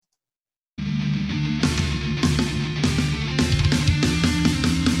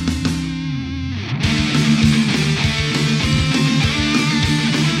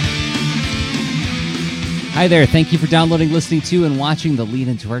Hi there. Thank you for downloading, listening to, and watching the Lean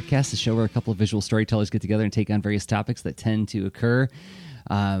Into Artcast, the show where a couple of visual storytellers get together and take on various topics that tend to occur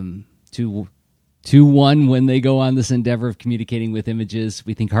to one when they go on this endeavor of communicating with images.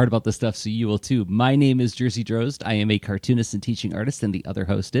 We think hard about this stuff, so you will too. My name is Jersey Drozd. I am a cartoonist and teaching artist, and the other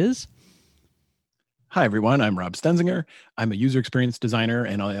host is... Hi, everyone. I'm Rob Stenzinger. I'm a user experience designer,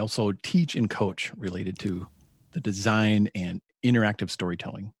 and I also teach and coach related to the design and interactive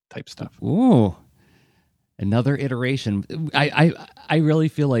storytelling type stuff. Ooh. Another iteration. I really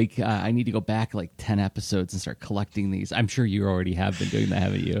feel like I need to go back like 10 episodes and start collecting these. I'm sure you already have been doing that,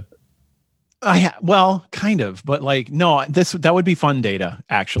 haven't you? Well, kind of, but like, no, that would be fun data,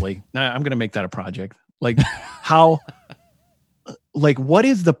 actually. I'm going to make that a project. Like what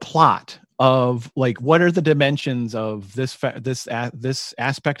is the plot of, like, what are the dimensions of this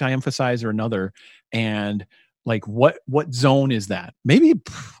aspect I emphasize or another? And like, what zone is that? Maybe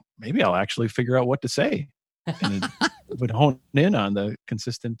I'll actually figure out what to say. And it would hone in on the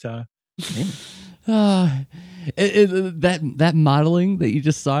consistent that modeling that you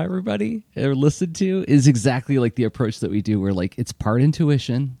just saw everybody or listened to is exactly like the approach that we do, where like it's part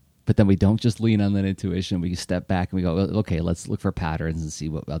intuition, but then we don't just lean on that intuition. We step back and we go, okay, let's look for patterns and see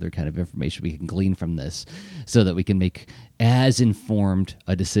what other kind of information we can glean from this so that we can make as informed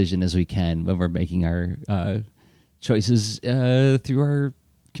a decision as we can when we're making our choices through our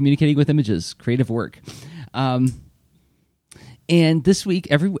communicating with images, creative work. And this week,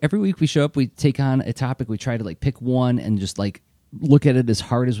 every week we show up, we take on a topic, we try to like pick one and just like look at it as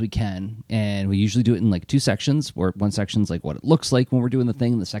hard as we can. And we usually do it in like two sections, where one section's like what it looks like when we're doing the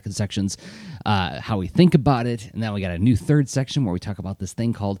thing, and the second section's how we think about it. And then we got a new third section where we talk about this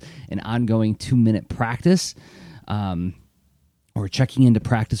thing called an ongoing 2-minute practice, or checking into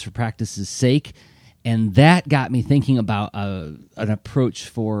practice for practice's sake. And that got me thinking about an approach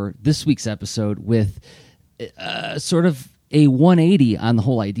for this week's episode with sort of a 180 on the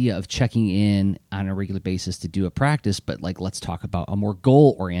whole idea of checking in on a regular basis to do a practice, but like, let's talk about a more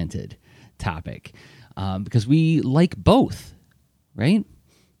goal-oriented topic, because we like both, right?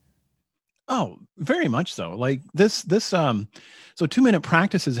 Oh, very much so. Like this so 2-minute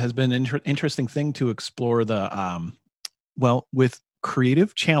practices has been an interesting thing to explore with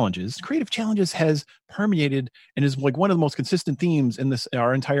creative challenges. Creative challenges has permeated and is like one of the most consistent themes in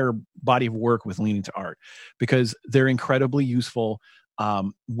our entire body of work with Lean Into Art, because they're incredibly useful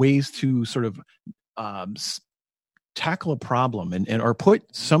ways to sort of tackle a problem and or put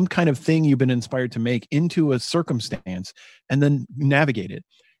some kind of thing you've been inspired to make into a circumstance and then navigate it.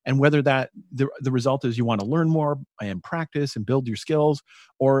 And whether that the result is you want to learn more and practice and build your skills,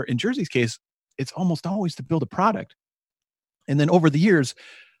 or in Jersey's case, it's almost always to build a product. And then over the years,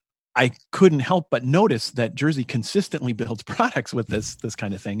 I couldn't help but notice that Jersey consistently builds products with this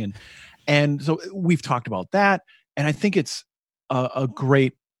kind of thing. And so we've talked about that. And I think it's a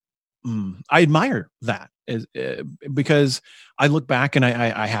great, I admire that because I look back and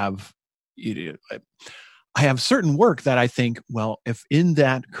I have certain work that I think, well, if in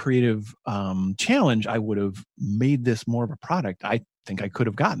that creative challenge, I would have made this more of a product, I think I could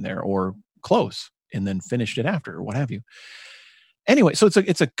have gotten there or close and then finished it after or what have you. Anyway, so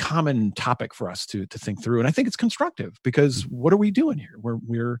it's a common topic for us to think through, and I think it's constructive, because what are we doing here?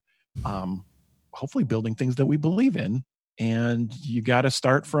 We're hopefully building things that we believe in, and you got to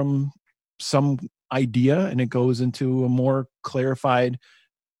start from some idea, and it goes into a more clarified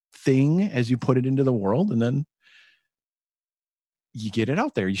thing as you put it into the world, and then you get it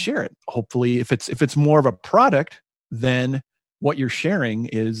out there, you share it. Hopefully, if it's more of a product, then what you're sharing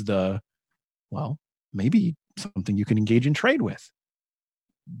is maybe something you can engage in trade with.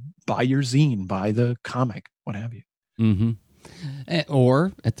 Buy your zine, buy the comic, what have you. Mm-hmm.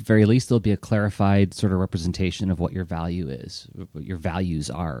 Or at the very least, there'll be a clarified sort of representation of what your value is, what your values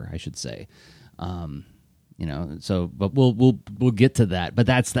are, I should say. But we'll get to that. But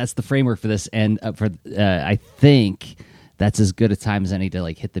that's the framework for this, and I think that's as good a time as any to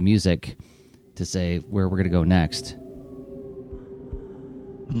like hit the music to say where we're going to go next.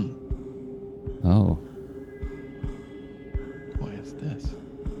 Oh. What is this?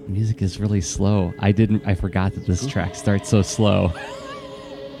 Music is really slow. I forgot that this track starts so slow.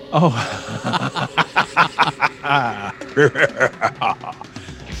 Oh.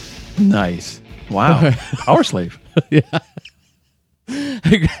 Nice. Wow. Power Slave. Yeah.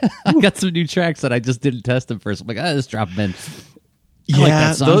 I got some new tracks that I just didn't test them first. I'm like, just drop them in. I like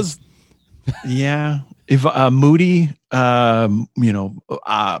that song. Those. Yeah. If moody,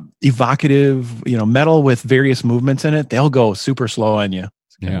 evocative, metal with various movements in it, they'll go super slow on you.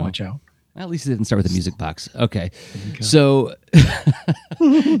 So gotta watch out. At least it didn't start with the music box. Okay. So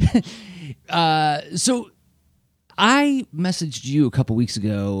I messaged you a couple weeks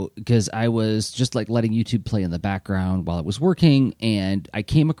ago because I was just like letting YouTube play in the background while I was working, and I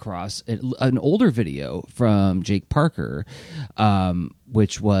came across an older video from Jake Parker,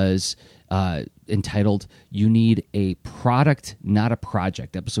 which was entitled "You Need a Product, Not a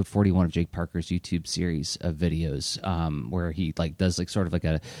Project," episode 41 of Jake Parker's YouTube series of videos, where he like does like sort of like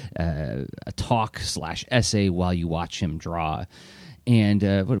a talk / essay while you watch him draw. And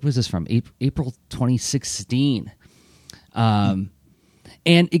what was this from? April 2016. And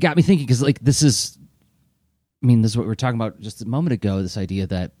it got me thinking, because like this is what we were talking about just a moment ago, this idea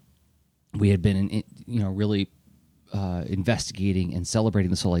that we had been really investigating and celebrating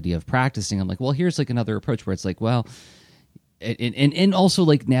this whole idea of practicing. I'm like, well, here's like another approach where it's like, well, and also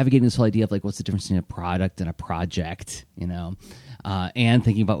like navigating this whole idea of like, what's the difference between a product and a project, and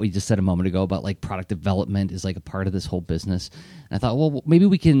thinking about what we just said a moment ago about like product development is like a part of this whole business. And I thought, well, maybe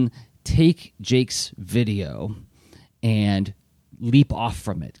we can take Jake's video and leap off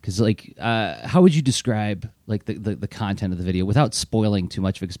from it, because like how would you describe like the content of the video without spoiling too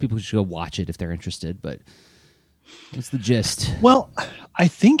much of it, because people should go watch it if they're interested, but what's the gist? Well, I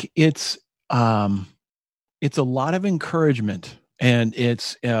think it's a lot of encouragement, and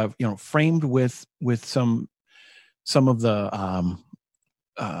it's framed with some of the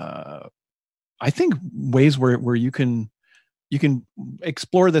I think ways where you can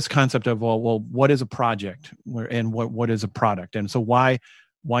explore this concept of well, what is a project, and what is a product, and so why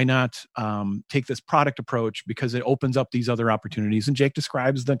not take this product approach, because it opens up these other opportunities. And Jake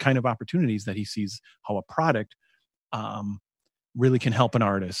describes the kind of opportunities that he sees, how a product really can help an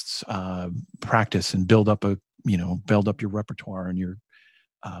artist practice and build up your repertoire and your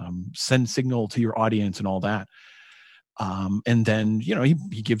send signal to your audience and all that. And then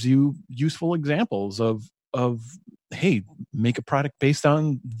he gives you useful examples of hey, make a product based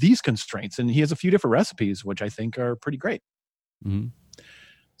on these constraints, and he has a few different recipes, which I think are pretty great. Mm-hmm.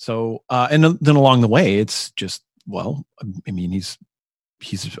 So and then along the way, it's just, well, I mean, he's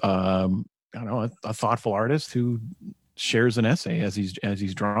I don't know, a thoughtful artist who shares an essay as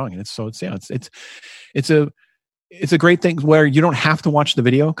he's drawing, and it's a great thing where you don't have to watch the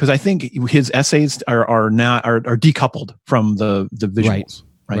video, because I think his essays are decoupled from the visuals.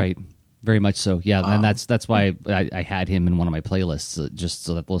 Right. Very much so. Yeah. And that's why I had him in one of my playlists, just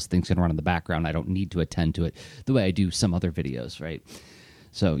so that those things can run in the background. I don't need to attend to it the way I do some other videos. Right.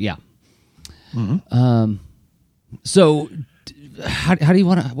 So, yeah. Mm-hmm. So how do you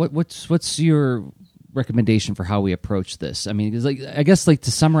want to, what's your recommendation for how we approach this? I mean, I guess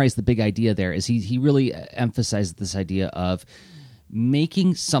to summarize the big idea there is he really emphasized this idea of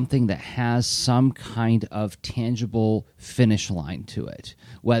making something that has some kind of tangible finish line to it,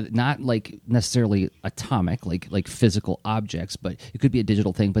 whether not like necessarily atomic, like physical objects, but it could be a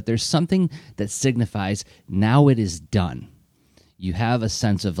digital thing. But there's something that signifies now it is done. You have a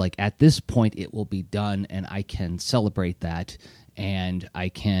sense of like, at this point it will be done, and I can celebrate that, and I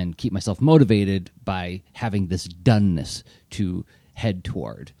can keep myself motivated by having this doneness to head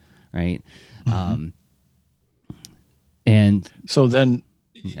toward, right? Mm-hmm. And so then,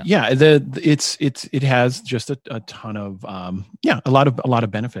 it has just a ton of a lot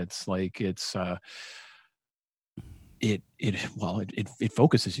of benefits. Like it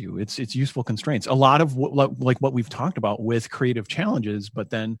focuses you. It's useful constraints. A lot of what we've talked about with creative challenges, but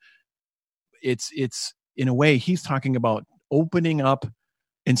then it's in a way he's talking about opening up,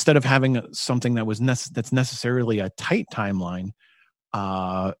 instead of having something that's necessarily a tight timeline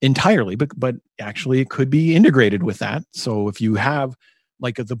entirely, but actually it could be integrated with that. So if you have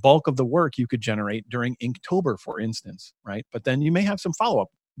like the bulk of the work you could generate during Inktober, for instance, right? But then you may have some follow-up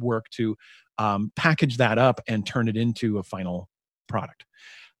work to package that up and turn it into a final product.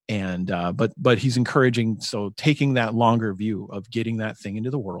 And but he's encouraging, so taking that longer view of getting that thing into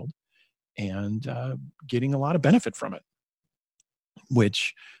the world and getting a lot of benefit from it,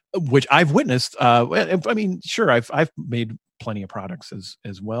 which I've witnessed. I mean, sure, I've made plenty of products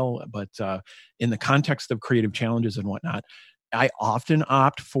as well, but in the context of creative challenges and whatnot, I often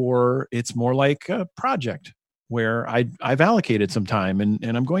opt for, it's more like a project where I've allocated some time and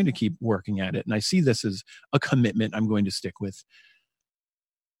I'm going to keep working at it, and I see this as a commitment I'm going to stick with.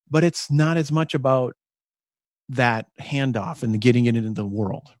 But it's not as much about that handoff and getting it into the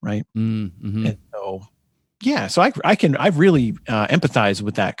world, right? Mm-hmm. And so, so I've really empathize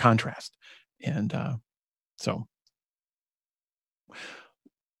with that contrast, and so.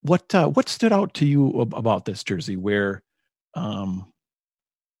 What stood out to you about this, Jersey? Where,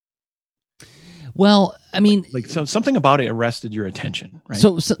 well, I mean, something about it arrested your attention, right?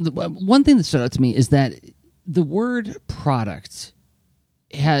 So one thing that stood out to me is that the word product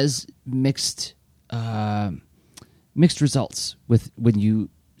has mixed mixed results with when you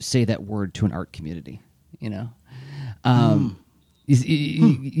say that word to an art community. You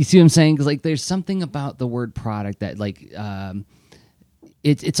see what I'm saying? Because like, there's something about the word product that like,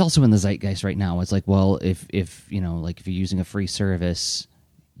 it's also in the zeitgeist right now. It's like, well, if like if you're using a free service,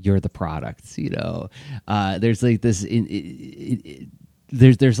 you're the product. There's like this.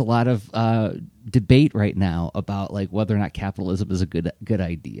 There's a lot of debate right now about like whether or not capitalism is a good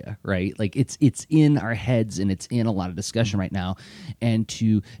idea, right? Like it's in our heads and it's in a lot of discussion right now. And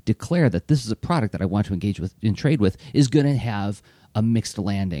to declare that this is a product that I want to engage with and trade with is going to have a mixed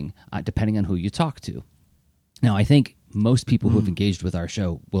landing depending on who you talk to. Now, I think most people who have engaged with our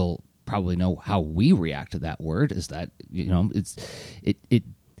show will probably know how we react to that word. Is that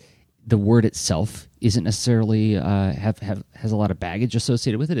the word itself isn't necessarily has a lot of baggage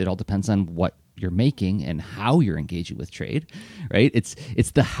associated with it. It all depends on what you're making and how you're engaging with trade, right? It's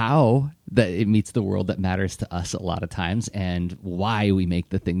the how that it meets the world that matters to us a lot of times, and why we make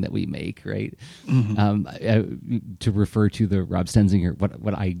the thing that we make, right? To refer to the Rob Stenzinger,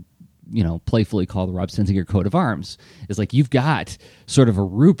 what I playfully call the Rob Stenzinger Code of Arms, is like you've got sort of a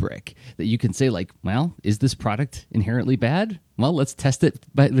rubric that you can say like, well, is this product inherently bad? Well, let's test it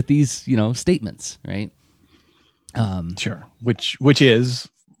with these, statements, right? Sure. Which is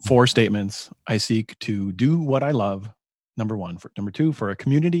 4 statements. I seek to do what I love. Number 1. Number 2, for a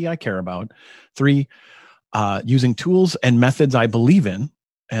community I care about. 3, using tools and methods I believe in.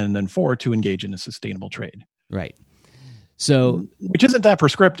 And then 4, to engage in a sustainable trade. Right. So, which isn't that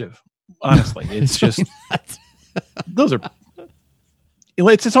prescriptive, honestly. It's just those are.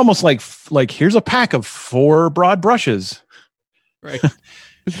 It's almost like here's a pack of 4 broad brushes. Right.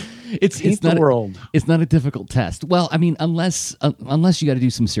 It's not world. It's not a difficult test. Well, I mean, unless you got to do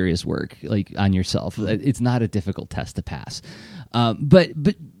some serious work like on yourself, it's not a difficult test to pass. But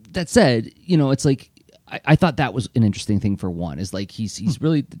that said, it's like I thought that was an interesting thing for one. Is like he's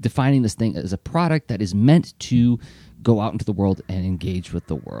really defining this thing as a product that is meant to go out into the world and engage with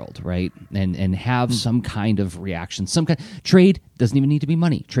the world, right? And have some kind of reaction. Trade doesn't even need to be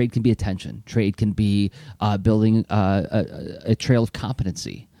money. Trade can be attention. Trade can be building a trail of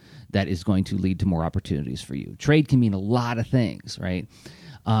competency that is going to lead to more opportunities for you. Trade can mean a lot of things, right?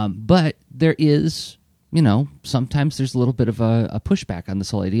 But there is, sometimes there's a little bit of a pushback on this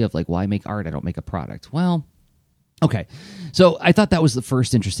whole idea of like, well, I make art, I don't make a product. Well, okay. So I thought that was the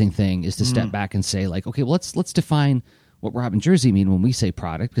first interesting thing, is to step back and say like, okay, well, let's define what Rob and Jersey mean when we say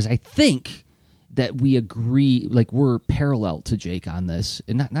product, because I think that we agree, like we're parallel to Jake on this,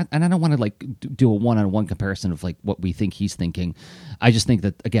 and and I don't want to like do a one-on-one comparison of like what we think he's thinking. I just think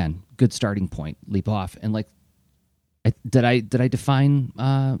that, again, good starting point, leap off, and like, did I define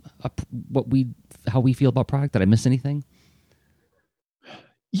how we feel about product? Did I miss anything?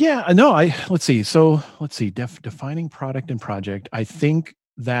 Yeah, no, let's see. So let's see, defining product and project. I think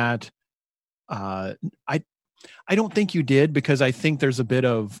that I don't think you did, because I think there's a bit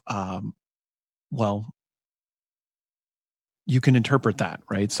of, you can interpret that,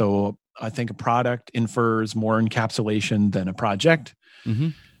 right? So I think a product infers more encapsulation than a project. Mm-hmm.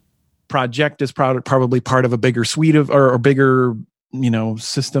 Project is probably part of a bigger suite of, or bigger,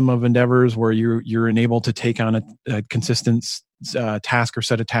 system of endeavors where you're enabled to take on a consistent task or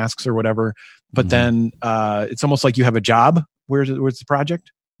set of tasks or whatever. But then it's almost like you have a job. Where's the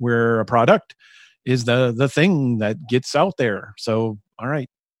project? Where a product is the thing that gets out there. So, all right,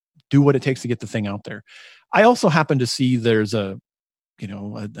 do what it takes to get the thing out there. I also happen to see there's a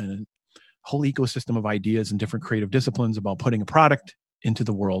whole ecosystem of ideas and different creative disciplines about putting a product into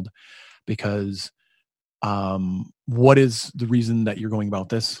the world, because what is the reason that you're going about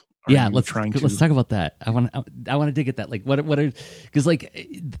this? Let's talk about that. I want to dig at that. Like, what are, because like,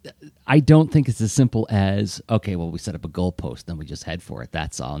 I don't think it's as simple as, okay, well, we set up a goalpost, then we just head for it.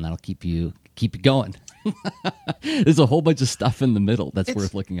 That's all, and that'll keep you going. There's a whole bunch of stuff in the middle that's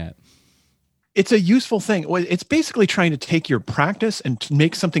worth looking at. It's a useful thing. It's basically trying to take your practice and to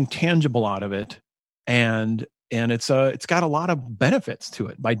make something tangible out of it, and it's got a lot of benefits to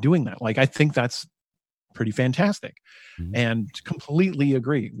it by doing that. Like, I think that's pretty fantastic, and completely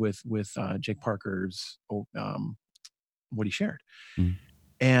agree with Jake Parker's what he shared.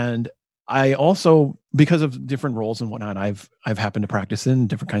 And I also, because of different roles and whatnot, I've happened to practice in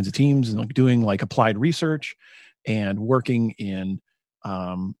different kinds of teams and like doing like applied research and working in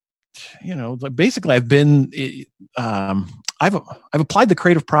basically I've been I've applied the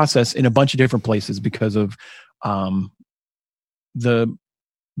creative process in a bunch of different places because of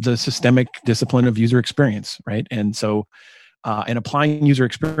the systemic discipline of user experience, right? And so, and applying user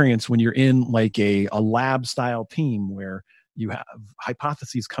experience when you're in like a lab style team where you have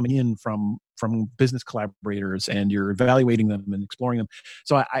hypotheses coming in from business collaborators, and you're evaluating them and exploring them.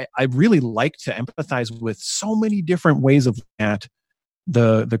 So I really like to empathize with so many different ways of looking at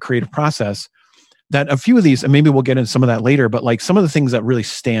the creative process, that a few of these, and maybe we'll get into some of that later, but like some of the things that really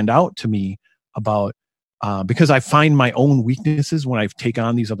stand out to me about, because I find my own weaknesses when I take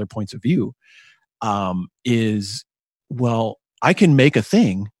on these other points of view, is, well, I can make a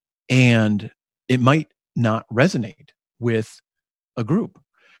thing and it might not resonate with a group.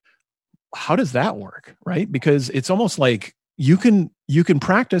 How does that work? Right? Because it's almost like you can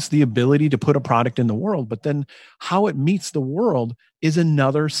practice the ability to put a product in the world, but then how it meets the world is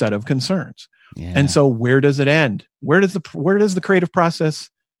another set of concerns. Yeah. And so where does it end? Where does the creative process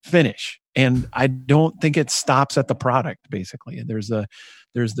finish? And I don't think it stops at the product, basically. There's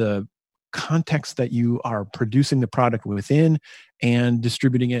the context that you are producing the product within, and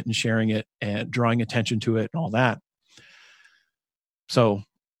distributing it and sharing it and drawing attention to it and all that. So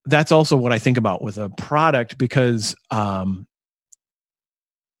that's also what I think about with a product, because I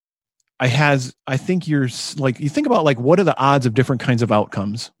think you think about like, what are the odds of different kinds of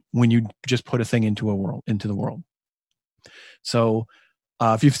outcomes when you just put a thing into the world. So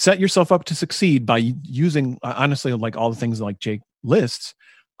if you've set yourself up to succeed by using, honestly, like all the things like Jake lists,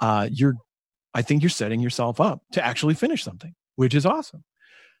 I think you're setting yourself up to actually finish something, which is awesome.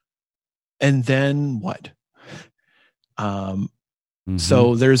 And then what?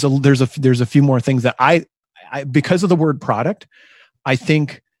 So there's a few more things that I because of the word product, I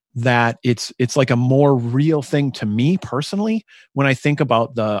think that it's like a more real thing to me personally when I think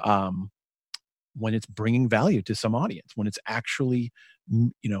about when it's bringing value to some audience, when it's actually,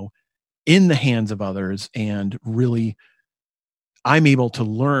 in the hands of others, and really I'm able to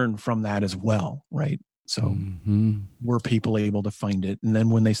learn from that as well, right? So were people able to find it? And then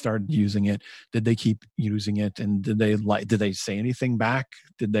when they started using it, did they keep using it? And did they say anything back?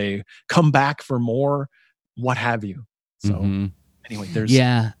 Did they come back for more? What have you? So anyway,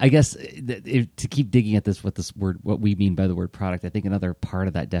 I guess to keep digging at this, what we mean by the word product, I think another part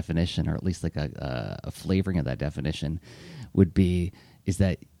of that definition, or at least like a flavoring of that definition, is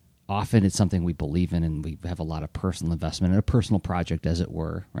that often it's something we believe in, and we have a lot of personal investment in a personal project, as it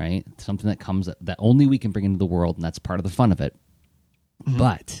were, right? Something that only we can bring into the world, and that's part of the fun of it.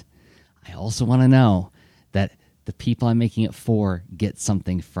 But I also want to know that the people I'm making it for get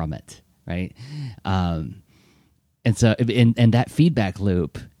something from it, right? And so, and that feedback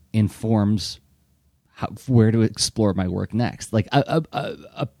loop informs where to explore my work next. Like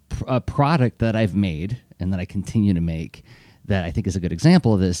a product that I've made and that I continue to make, that I think is a good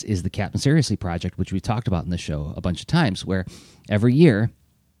example of this, is the Captain Seriously project, which we talked about in the show a bunch of times, where every year.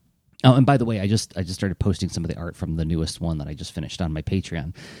 Oh, and by the way, I just started posting some of the art from the newest one that I just finished on my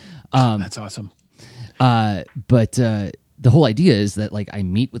Patreon. That's awesome. But the whole idea is that, like, I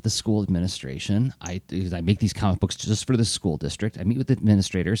meet with the school administration. I make these comic books just for the school district. I meet with the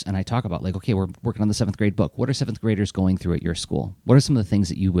administrators, and I talk about, like, okay, we're working on the 7th grade book. What are 7th graders going through at your school? What are some of the things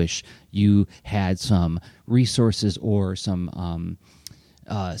that you wish you had some resources or some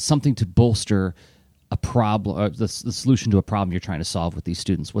something to bolster a problem, or the solution to a problem you're trying to solve with these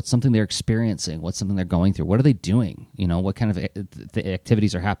students? What's something they're experiencing? What's something they're going through? What are they doing? What kind of the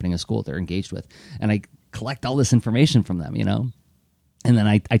activities are happening in school that they're engaged with? And I collect all this information from them, and then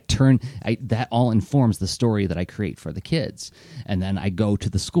I that all informs the story that I create for the kids. And then I go to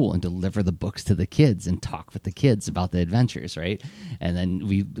the school and deliver the books to the kids and talk with the kids about the adventures, right? And then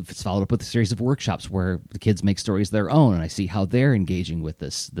it's followed up with a series of workshops where the kids make stories of their own, and I see how they're engaging with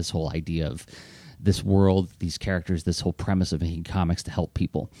this whole idea of this world, these characters, this whole premise of making comics to help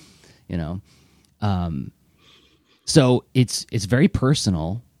people, So it's very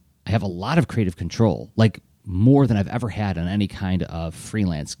personal. I have a lot of creative control, like more than I've ever had on any kind of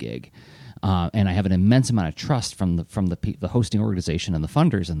freelance gig, and I have an immense amount of trust from the hosting organization and the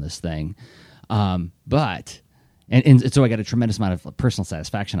funders in this thing. But so I got a tremendous amount of personal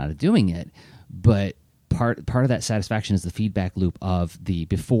satisfaction out of doing it. But part of that satisfaction is the feedback loop of the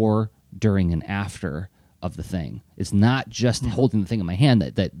before, during, and after of the thing. It's not just holding the thing in my hand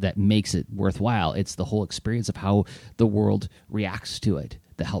that makes it worthwhile. It's the whole experience of how the world reacts to it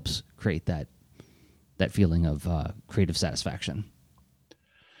that helps create that feeling of creative satisfaction.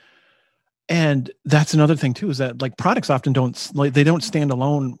 And that's another thing too, is that, like, products often don't stand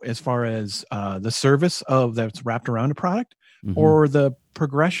alone as far as the service that's wrapped around a product, or the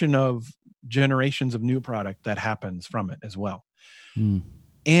progression of generations of new product that happens from it as well.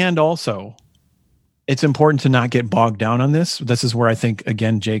 And also, it's important to not get bogged down on this. This is where I think,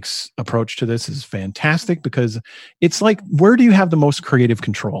 again, Jake's approach to this is fantastic, because it's like, where do you have the most creative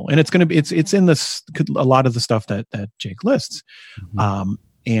control? And it's going to be, it's in this, a lot of the stuff that Jake lists. Mm-hmm.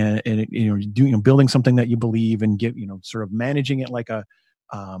 And building something that you believe and sort of managing it like a,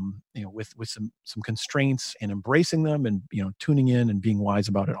 with some constraints and embracing them and, tuning in and being wise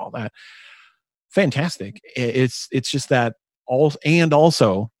about it, all that. Fantastic. It's just that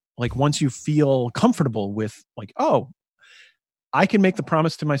also, like, once you feel comfortable with, like, oh, I can make the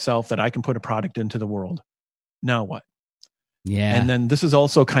promise to myself that I can put a product into the world. Now what? Yeah. And then this is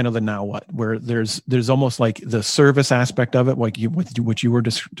also kind of the now what, where there's almost like the service aspect of it, like which you were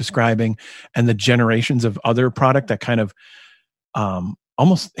describing, and the generations of other product that kind of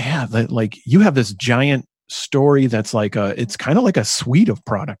almost, like you have this giant story that's like it's kind of like a suite of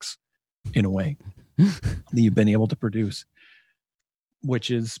products in a way that you've been able to produce,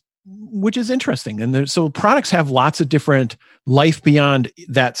 which is interesting. And so products have lots of different life beyond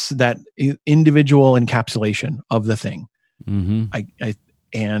that individual encapsulation of the thing. Mm-hmm.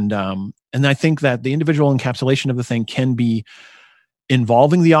 And I think that the individual encapsulation of the thing can be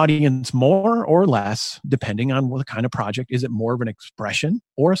involving the audience more or less, depending on what kind of project. Is it more of an expression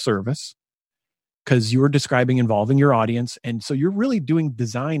or a service? Because you were describing involving your audience. And so you're really doing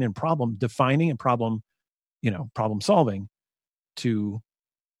design and problem defining and problem solving to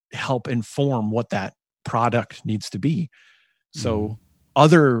help inform what that product needs to be. So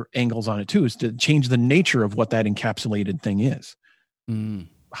other angles on it too is to change the nature of what that encapsulated thing is.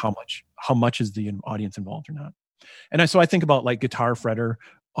 How much is the audience involved or not? And so I think about, like, Guitar Fretter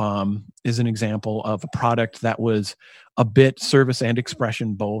is an example of a product that was a bit service and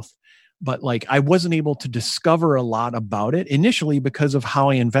expression both, but like I wasn't able to discover a lot about it initially because of how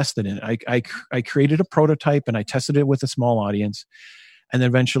I invested in it. I created a prototype and I tested it with a small audience, and then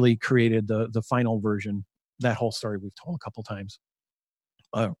eventually created the final version. That whole story we've told a couple times,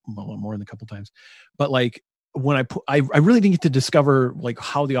 more than a couple times. But like, when I really didn't get to discover like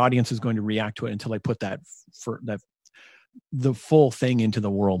how the audience is going to react to it until I put the full thing into the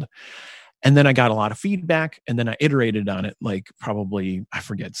world. And then I got a lot of feedback, and then I iterated on it, like probably, I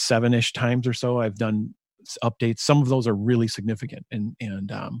forget, 7-ish times or so. I've done updates. Some of those are really significant. And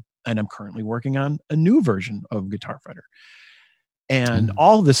I'm currently working on a new version of Guitar Fretter. And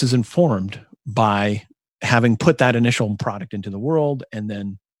all of this is informed by having put that initial product into the world, and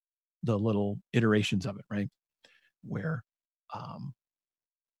then the little iterations of it, right? Where,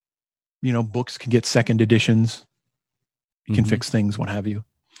 books can get second editions. You can fix things, what have you.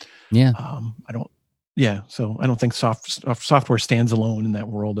 Yeah. So I don't think software stands alone in that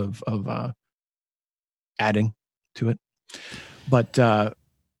world of adding to it. But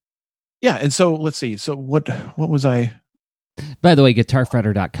and so let's see. So what was I? By the way,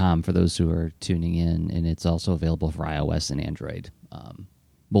 guitarfretter.com for those who are tuning in, and it's also available for iOS and Android.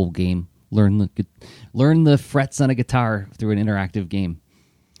 Mobile game. Learn the frets on a guitar through an interactive game.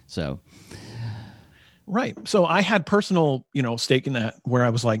 So, right. So I had personal, stake in that, where I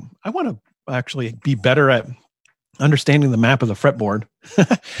was like, I want to actually be better at understanding the map of the fretboard.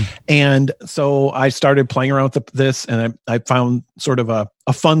 And so I started playing around with this, and I found sort of a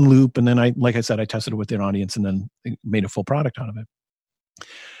fun loop. And then like I said, I tested it with an audience and then made a full product out of it.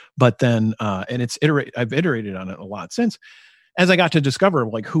 But then, and I've iterated on it a lot since, as I got to discover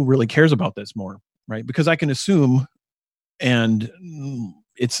like who really cares about this more, right? Because I can assume, and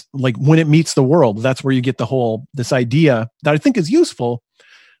it's like when it meets the world, that's where you get this idea that I think is useful,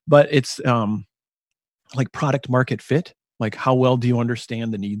 but it's like product market fit. Like, how well do you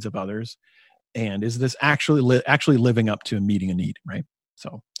understand the needs of others? And is this actually living up to meeting a need, right?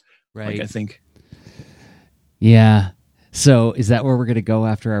 So, right. Like, I think. Yeah. So is that where we're going to go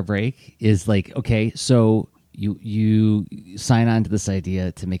after our break? Is like, okay, so you sign on to this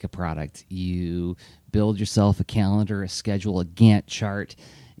idea to make a product. You build yourself a calendar, a schedule, a Gantt chart.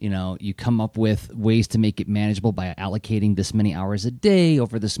 You come up with ways to make it manageable by allocating this many hours a day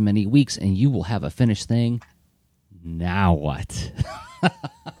over this many weeks, and you will have a finished thing. Now what?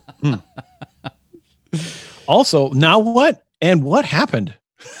 Also, now what? And what happened?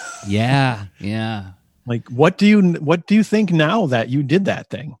 Yeah. Like, what do you think now that you did that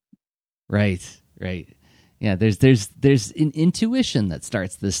thing? Right. Yeah, there's an intuition that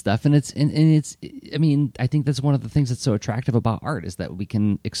starts this stuff, and it's I mean, I think that's one of the things that's so attractive about art, is that we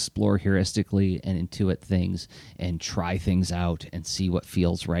can explore heuristically and intuit things and try things out and see what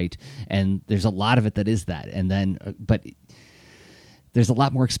feels right. And there's a lot of it that is that, and then but there's a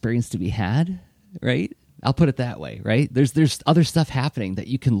lot more experience to be had, right? I'll put it that way, right? There's other stuff happening that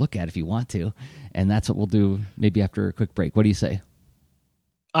you can look at if you want to, and that's what we'll do maybe after a quick break. What do you say?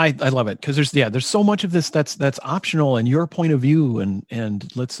 I love it because there's so much of this that's optional and your point of view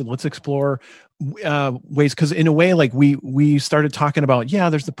and let's explore ways, because in a way, like we started talking about,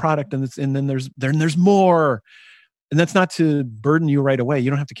 there's the product and then there's more, and that's not to burden you right away. You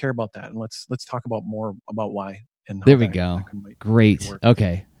don't have to care about that, and let's talk about more about why. And there we go. Great.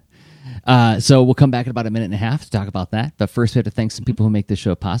 Okay. So we'll come back in about a minute and a half to talk about that. But first, we have to thank some people who make this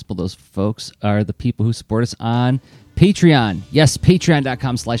show possible. Those folks are the people who support us on Patreon. Yes,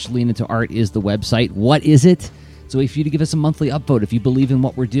 patreon.com/leanintoart is the website. What is it? It's a way for you to give us a monthly upvote. If you believe in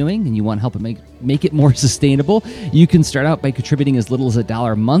what we're doing and you want to help it make it more sustainable, you can start out by contributing as little as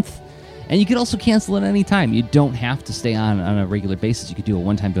 $1 a month. And you can also cancel at any time. You don't have to stay on a regular basis. You could do a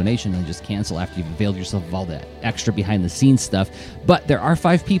one-time donation and just cancel after you've availed yourself of all that extra behind-the-scenes stuff. But there are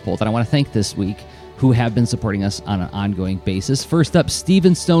 5 people that I want to thank this week who have been supporting us on an ongoing basis. First up,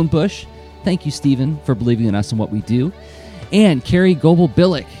 Stephen Stonebush. Thank you, Stephen, for believing in us and what we do. And Carrie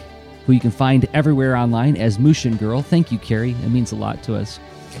Goebel-Billick, who you can find everywhere online as Mushin Girl. Thank you, Carrie. It means a lot to us.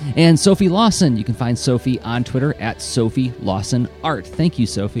 And Sophie Lawson. You can find Sophie on Twitter at Sophie Lawson Art. Thank you,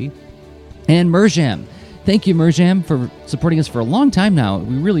 Sophie. And Merjam. Thank you, Merjam, for supporting us for a long time now.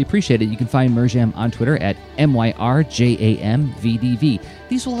 We really appreciate it. You can find Merjam on Twitter at MYRJAMVDV.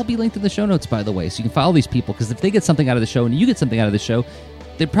 These will all be linked in the show notes, by the way, so you can follow these people, because if they get something out of the show and you get something out of the show,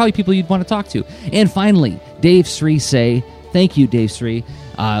 they're probably people you'd want to talk to. And finally, Dave Sri Say. Thank you, Dave Sri.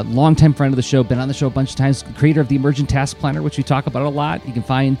 Longtime friend of the show, been on the show a bunch of times, creator of the Emergent Task Planner, which we talk about a lot. You can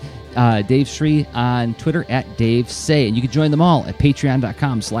find Dave Sri on Twitter at Dave Say. And you can join them all at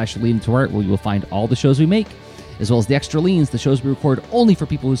patreon.com/leanintoart, where you will find all the shows we make, as well as the extra leans, the shows we record only for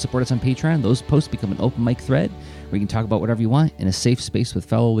people who support us on Patreon. Those posts become an open mic thread where you can talk about whatever you want in a safe space with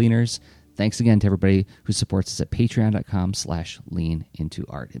fellow leaners. Thanks again to everybody who supports us at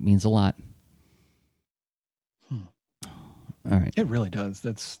patreon.com/leanintoart. It means a lot. All right. It really does.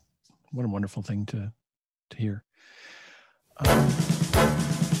 That's what a wonderful thing to hear. All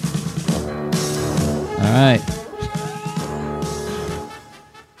right.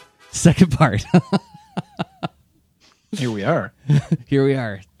 Second part. Here we are. Here we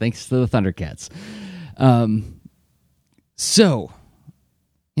are. Thanks to the Thundercats. So,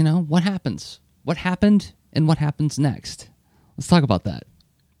 what happens? What happened and what happens next? Let's talk about that.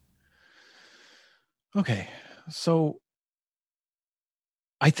 Okay. So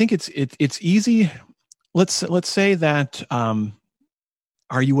I think it's easy. Let's say that are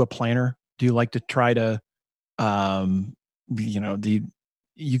you a planner? Do you like to try to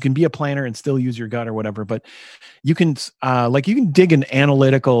you can be a planner and still use your gut or whatever, but you can dig an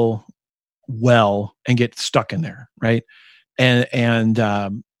analytical well and get stuck in there, right? And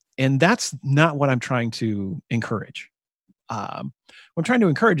that's not what I'm trying to encourage. What I'm trying to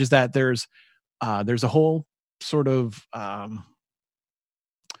encourage is that there's a whole sort of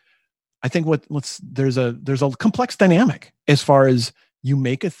I think there's a complex dynamic as far as you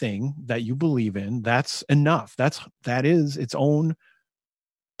make a thing that you believe in. That's enough. That is its own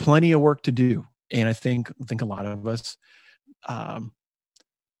plenty of work to do. And I think a lot of us,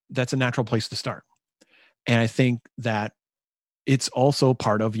 that's a natural place to start. And I think that it's also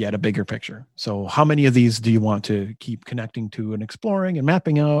part of yet a bigger picture. So how many of these do you want to keep connecting to and exploring and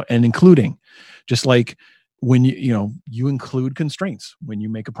mapping out and including? Just like when you include constraints when you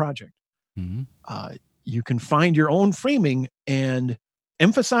make a project. Mm-hmm. You can find your own framing and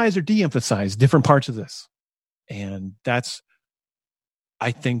emphasize or de-emphasize different parts of this. And that's,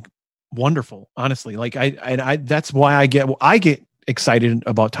 I think, wonderful, honestly. Like I that's why I get excited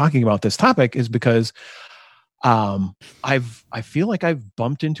about talking about this topic, is because I feel like I've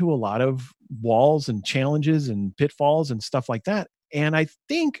bumped into a lot of walls and challenges and pitfalls and stuff like that. And I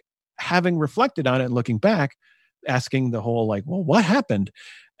think, having reflected on it and looking back, asking the whole, like, well, what happened?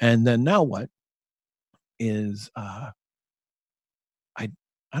 And then now what is, I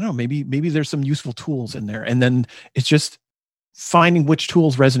don't know, maybe there's some useful tools in there. And then it's just finding which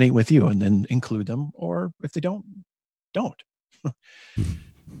tools resonate with you and then include them. Or if they don't.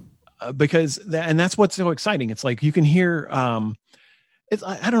 Because that's what's so exciting. It's like you can hear, I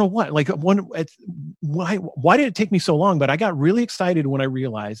don't know what, like why did it take me so long? But I got really excited when I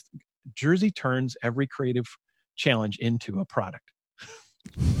realized Jersey turns every creative challenge into a product.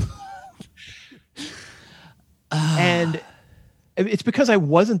 And it's because I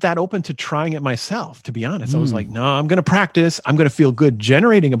wasn't that open to trying it myself, to be honest. I was like, no, I'm going to practice. I'm going to feel good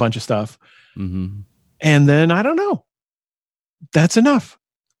generating a bunch of stuff. Mm-hmm. And then, I don't know, that's enough.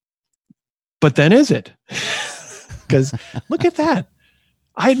 But then is it? Because look at that.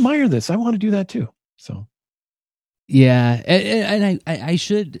 I admire this. I want to do that too. So. Yeah. And I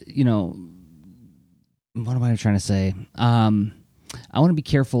should, what am I trying to say? I want to be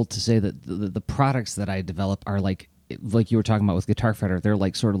careful to say that the products that I develop are like you were talking about with Guitar Fighter. They're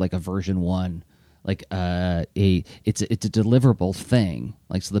like sort of like a version 1, like it's a deliverable thing.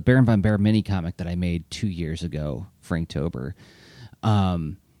 Like, so the Baron von Bear mini comic that I made 2 years ago for Inktober,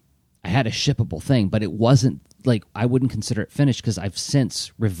 I had a shippable thing, but it wasn't like, I wouldn't consider it finished because I've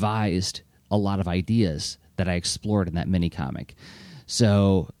since revised a lot of ideas that I explored in that mini comic.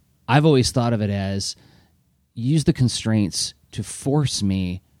 So I've always thought of it as use the constraints to force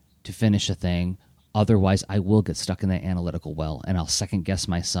me to finish a thing. Otherwise, I will get stuck in that analytical well, and I'll second guess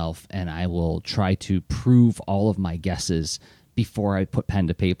myself, and I will try to prove all of my guesses before I put pen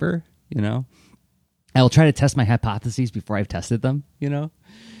to paper. You know, I will try to test my hypotheses before I've tested them. You know,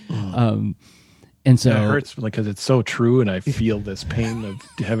 and so it hurts because it's so true, and I feel this pain of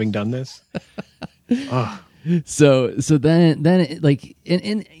having done this. Oh. So then like,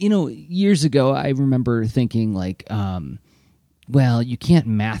 and you know, years ago, I remember thinking like, well, you can't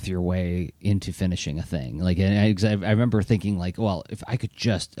math your way into finishing a thing. Like, and I remember thinking like, well, if I could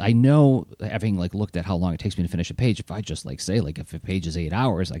just, I know, having like looked at how long it takes me to finish a page, if I just like say like if a page is 8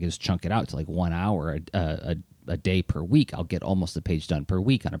 hours, I can just chunk it out to like 1 hour a day per week. I'll get almost a page done per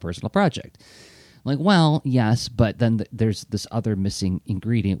week on a personal project. Like, well, yes, but then there's this other missing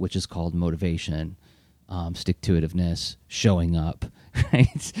ingredient, which is called motivation. Stick-to-itiveness, showing up,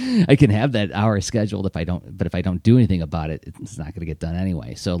 right? I can have that hour scheduled if I don't do anything about it, it's not going to get done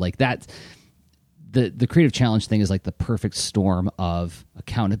anyway. So like that, the creative challenge thing is like the perfect storm of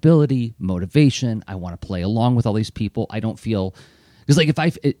accountability, motivation. I want to play along with all these people. I don't feel, because like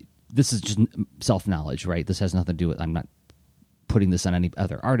this is just self-knowledge, right? This has nothing to do with, I'm not putting this on any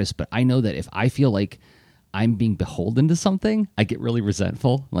other artist, but I know that if I feel like I'm being beholden to something, I get really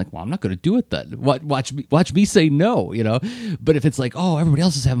resentful. I'm like, well, I'm not going to do it then. Watch me say no, you know. But if it's like, oh, everybody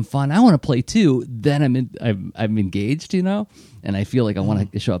else is having fun, I want to play too, then I'm engaged, you know, and I feel like I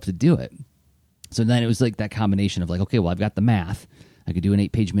want to show up to do it. So then it was like that combination of like, okay, well, I've got the math. I could do an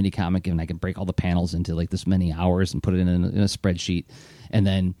 8-page mini comic, and I can break all the panels into like this many hours and put it in a spreadsheet, and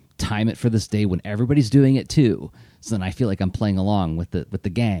then time it for this day when everybody's doing it too. So then I feel like I'm playing along with the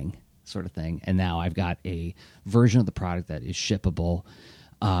gang, sort of thing. And now I've got a version of the product that is shippable.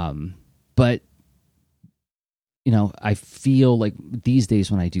 But you know, I feel like these days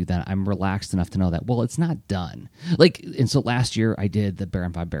when I do that, I'm relaxed enough to know that, well, it's not done. Like, and so last year I did the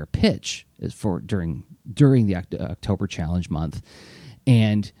Baron von Bear pitch during the October challenge month.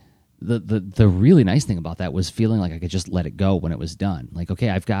 And the really nice thing about that was feeling like I could just let it go when it was done. Like, okay,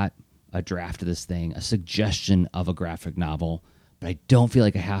 I've got a draft of this thing, a suggestion of a graphic novel, but I don't feel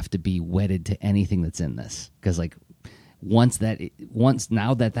like I have to be wedded to anything that's in this. Because like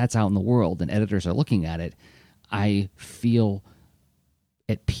now that that's out in the world and editors are looking at it, I feel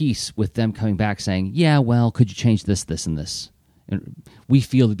at peace with them coming back saying, yeah, well, could you change this, this, and this? And we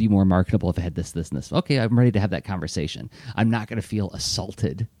feel it'd be more marketable if it had this, this, and this. Okay, I'm ready to have that conversation. I'm not going to feel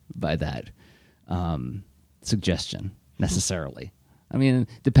assaulted by that suggestion necessarily. I mean,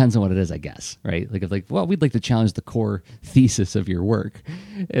 it depends on what it is, I guess, right? Like, if like, well, we'd like to challenge the core thesis of your work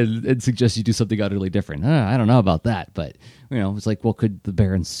and suggest you do something utterly different. I don't know about that, but, you know, it's like, well, could the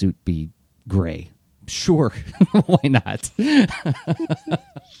Baron's suit be gray? Sure. Why not?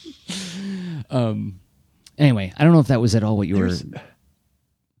 Anyway, I don't know if that was at all what you were...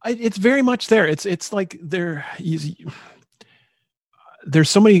 It's very much there. It's like there's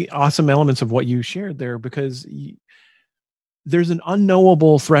so many awesome elements of what you shared there, because there's an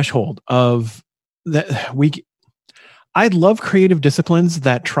unknowable threshold of that I love creative disciplines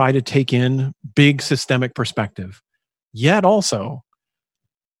that try to take in big systemic perspective, yet also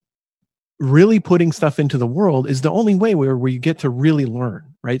really putting stuff into the world is the only way where we get to really learn,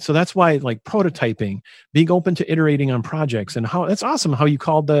 right? So that's why, like, prototyping, being open to iterating on projects, and how that's awesome how you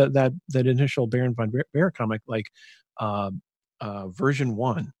called that initial Baron von Bear comic like version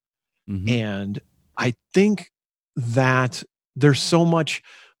 1. Mm-hmm. And I think that there's so much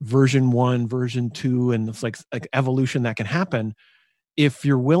version 1, version 2, and it's like evolution that can happen if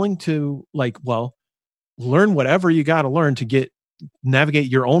you're willing to, like, well, learn whatever you got to learn to navigate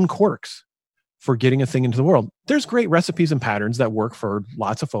your own quirks for getting a thing into the world. There's great recipes and patterns that work for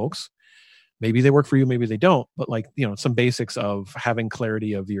lots of folks. Maybe they work for you, maybe they don't. But, like, you know, some basics of having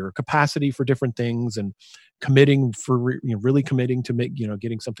clarity of your capacity for different things, and committing for, you know, really committing to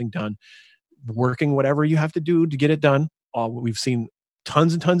getting something done, working whatever you have to do to get it done. We've seen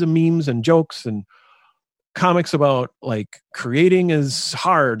tons and tons of memes and jokes and comics about, like, creating is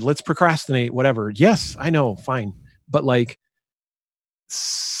hard, let's procrastinate, whatever. Yes, I know, fine. But, like,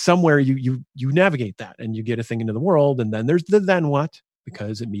 somewhere you navigate that and you get a thing into the world, and then there's the then what,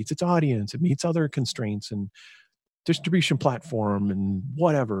 because it meets its audience, it meets other constraints, and distribution platform and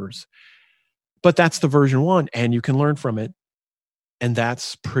whatever's. But that's the version 1, and you can learn from it. And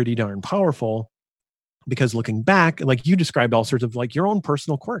that's pretty darn powerful, because looking back, like you described all sorts of like your own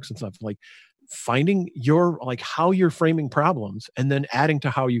personal quirks and stuff, like finding your, like how you're framing problems and then adding to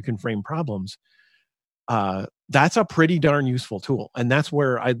how you can frame problems. That's a pretty darn useful tool. And that's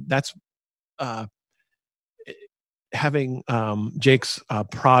where having Jake's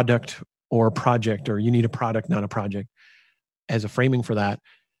product or project, or you need a product, not a project, as a framing for that.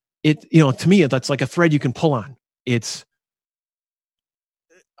 It, to me, that's like a thread you can pull on. It's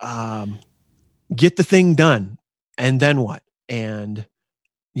get the thing done, and then what? And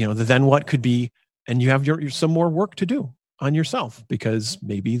the then what could be, and you have your some more work to do on yourself, because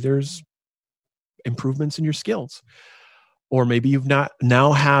maybe there's improvements in your skills, or maybe you've not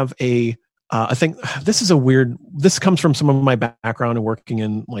now have a thing. This comes from some of my background and working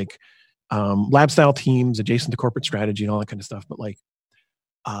in like lab style teams adjacent to corporate strategy and all that kind of stuff. But like,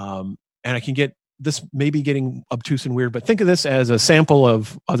 and I can get this maybe getting obtuse and weird, but think of this as a sample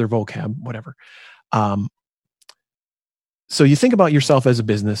of other vocab, whatever. So you think about yourself as a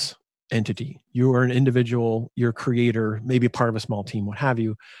business entity. You are an individual, you're a creator, maybe a part of a small team, what have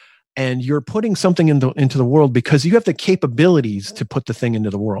you. And you're putting something into the world because you have the capabilities to put the thing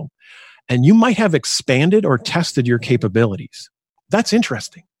into the world. And you might have expanded or tested your capabilities. That's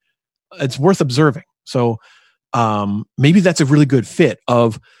interesting. It's worth observing. So maybe that's a really good fit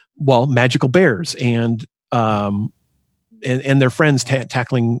of, magical bears and their friends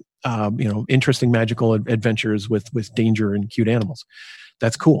tackling interesting magical adventures with danger and cute animals.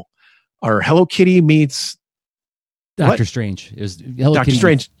 That's cool. Or Hello Kitty meets Doctor Strange. It was Doctor Kitty.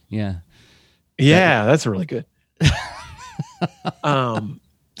 Strange. Yeah, that's really good.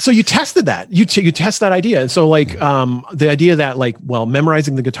 So you tested that. You test that idea. And so like the idea that like,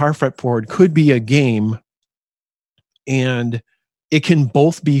 memorizing the guitar fretboard could be a game, and it can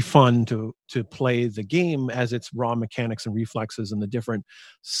both be fun to play the game as its raw mechanics and reflexes and the different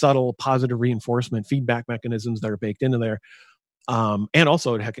subtle positive reinforcement feedback mechanisms that are baked into there. And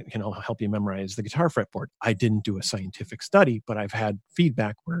also it can help you memorize the guitar fretboard. I didn't do a scientific study, but I've had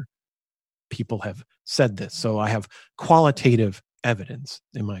feedback where people have said this. So I have qualitative evidence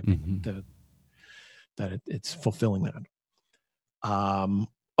in my opinion that it's fulfilling that.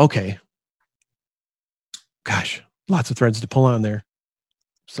 Okay. Gosh, lots of threads to pull on there.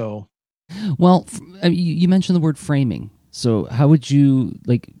 So, you mentioned the word framing. So how would you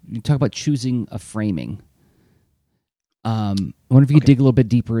talk about choosing a framing? I wonder if you could dig a little bit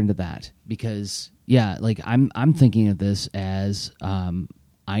deeper into that, because I'm thinking of this as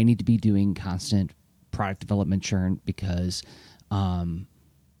I need to be doing constant product development churn, because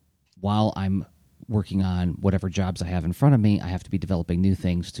while I'm working on whatever jobs I have in front of me, I have to be developing new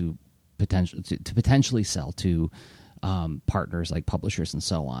things to potentially sell to partners like publishers and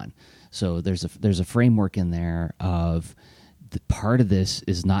so on. So there's a framework in there of part of this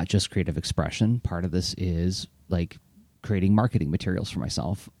is not just creative expression. Part of this is like creating marketing materials for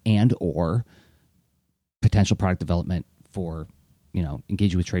myself and or potential product development for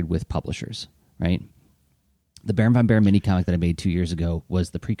engaging with trade with publishers, right? The Baron von Bear mini comic that I made 2 years ago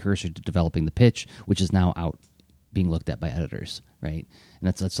was the precursor to developing the pitch, which is now out being looked at by editors, right? And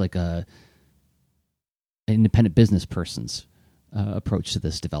that's like an independent business person's approach to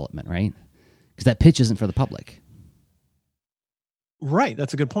this development, right? Because that pitch isn't for the public. Right.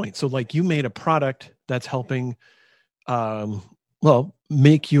 That's a good point. So like you made a product that's helping,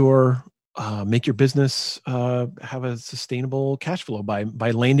 make your business have a sustainable cash flow by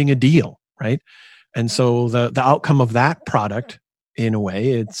landing a deal, right? And so the outcome of that product, in a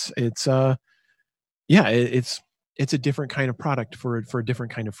way, it's a different kind of product for a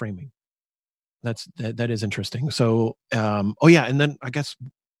different kind of framing. That is interesting. So, and then I guess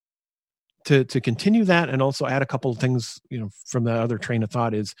to continue that and also add a couple of things, from the other train of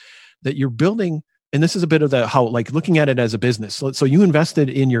thought, is that you're building, and this is a bit of how looking at it as a business. So you invested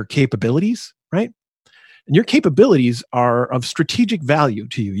in your capabilities, right? And your capabilities are of strategic value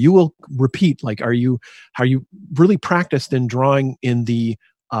to you. You will repeat, are you really practiced in drawing in the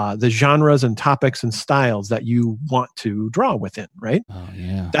genres and topics and styles that you want to draw within, right? Oh,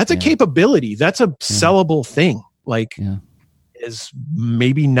 yeah. That's a capability. That's a sellable thing. Is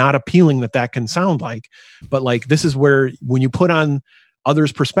maybe not appealing that can sound like, but this is where when you put on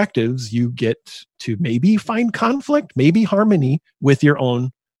others' perspectives, you get to maybe find conflict, maybe harmony with your own,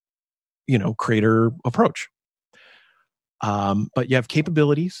 creator approach. But you have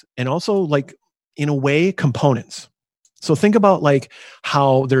capabilities and also in a way, components. So think about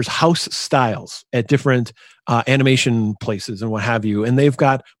how there's house styles at different animation places and what have you, and they've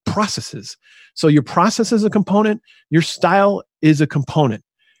got processes. So your process is a component, your style is a component,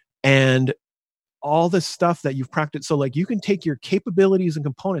 and all this stuff that you've practiced. So like you can take your capabilities and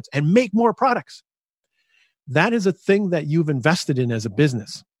components and make more products. That is a thing that you've invested in as a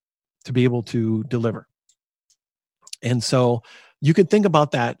business to be able to deliver. And so you could think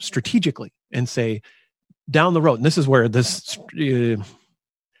about that strategically and say, down the road, and this is where this,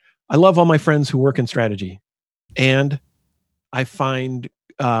 I love all my friends who work in strategy, and I find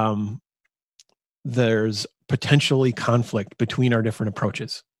there's potentially conflict between our different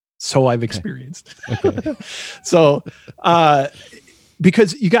approaches. So I've experienced. Okay. So,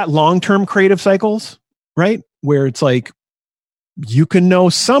 because you got long-term creative cycles, right? Where it's like, you can know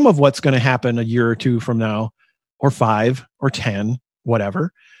some of what's going to happen a year or two from now, or 5 or 10,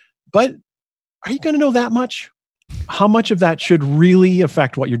 whatever. But are you going to know that much? How much of that should really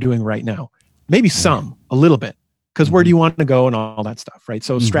affect what you're doing right now? Maybe some, a little bit, because where do you want to go and all that stuff, right?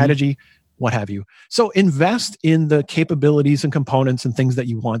 So strategy, what have you. So invest in the capabilities and components and things that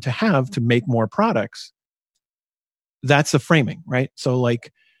you want to have to make more products. That's the framing, right? So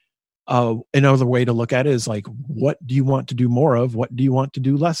like, another way to look at it is like, what do you want to do more of? What do you want to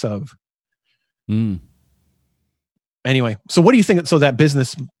do less of? Anyway, so what do you think? So that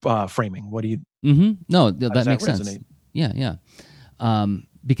business framing, what do you? No, that makes sense. Yeah.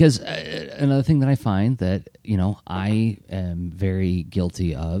 Because another thing that I find that, I am very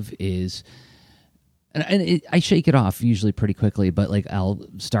guilty of is, and I shake it off usually pretty quickly, but like I'll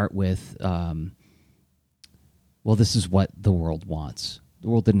start with, well, this is what the world wants. The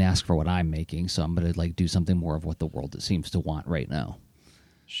world didn't ask for what I'm making, so I'm going to like do something more of what the world seems to want right now.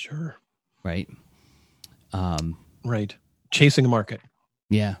 Sure. Right. Right. Chasing a market.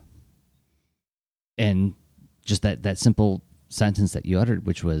 Yeah. And just that simple sentence that you uttered,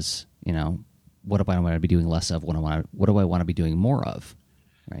 which was, what do I want to be doing less of? What do I want to be doing more of?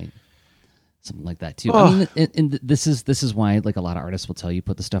 Right. Something like that too. I mean, and this is why like a lot of artists will tell you,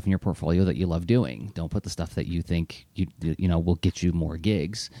 put the stuff in your portfolio that you love doing. Don't put the stuff that you think will get you more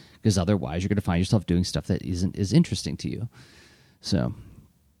gigs, because otherwise you're going to find yourself doing stuff that isn't as interesting to you. So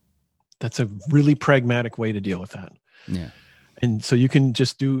that's a really pragmatic way to deal with that. Yeah. And so you can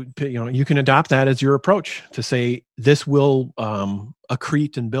just you can adopt that as your approach to say, this will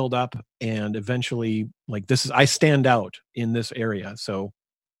accrete and build up, and eventually like I stand out in this area. So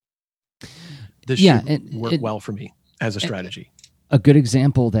this should work well for me as a strategy. A good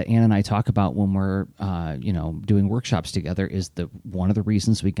example that Ann and I talk about when we're, doing workshops together is one of the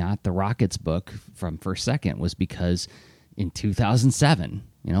reasons we got the Rockets book from First Second was because in 2007,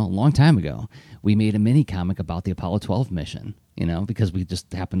 a long time ago, we made a mini comic about the Apollo 12 mission, because we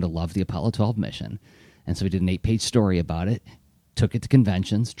just happened to love the Apollo 12 mission. And so we did an 8-page story about it, took it to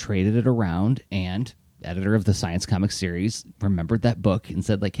conventions, traded it around, and editor of the Science Comics series remembered that book and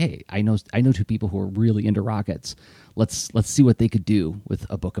said like, hey, I know 2 people who are really into rockets. Let's see what they could do with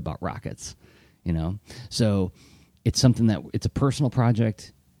a book about rockets, So it's something that it's a personal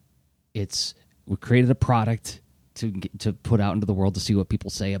project. We created a product to put out into the world to see what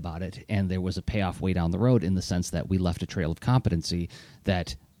people say about it. And there was a payoff way down the road in the sense that we left a trail of competency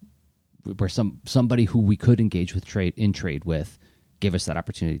that where somebody who we could engage with in trade with gave us that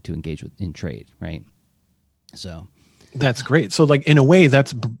opportunity to engage with in trade. Right. So that's great. So like in a way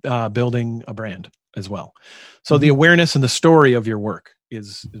that's building a brand as well. So the awareness and the story of your work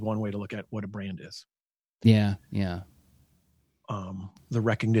is one way to look at what a brand is. Yeah. Yeah. The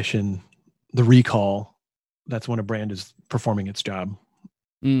recognition, the recall, that's when a brand is performing its job.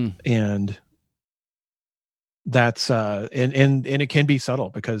 And that's, and it can be subtle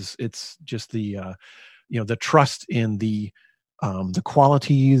because it's just the trust in the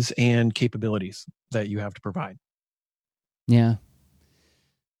qualities and capabilities that you have to provide. Yeah.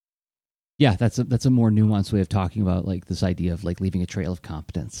 Yeah. That's a more nuanced way of talking about like this idea of like leaving a trail of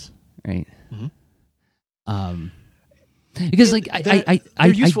competence. Right. Because like they're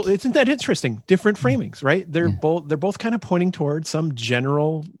useful. Isn't that interesting? Different framings, right? They're both kind of pointing towards some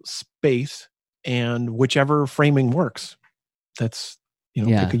general space, and whichever framing works, that's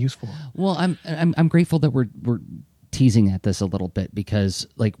pick a useful one. Well, I'm grateful that we're teasing at this a little bit, because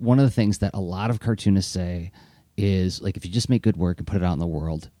like one of the things that a lot of cartoonists say is like, if you just make good work and put it out in the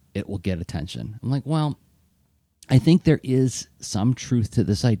world, it will get attention. I'm like, well, I think there is some truth to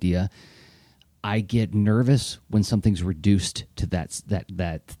this idea. I get nervous when something's reduced to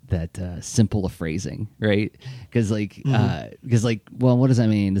that simple a phrasing, right? Because well, what does that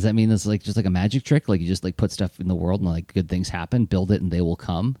mean? Does that mean it's like just like a magic trick? Like you just like put stuff in the world and like good things happen, build it and they will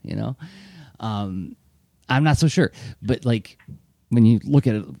come, I'm not so sure. But like when you look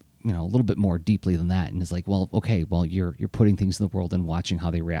at it a little bit more deeply than that, and it's like, well, okay, well, you're putting things in the world and watching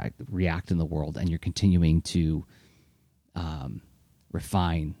how they react in the world, and you're continuing to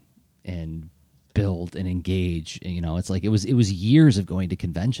refine and build and engage. It's like it was years of going to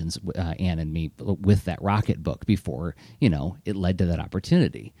conventions, Ann and me, with that Rocket book before it led to that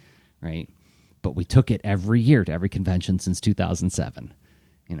opportunity, right? But we took it every year to every convention since 2007.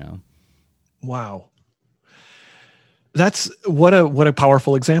 Wow. That's what a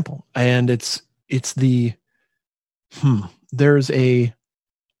powerful example. And it's the, there's a,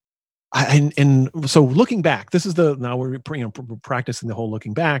 and so looking back, this is now we're practicing the whole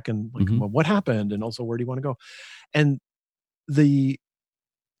looking back and like, well, what happened? And also, where do you want to go? And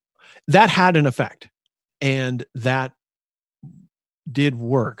that had an effect, and that did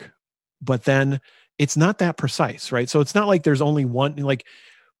work, but then it's not that precise, right? So it's not like there's only one, like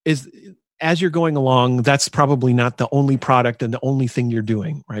as you're going along, that's probably not the only product and the only thing you're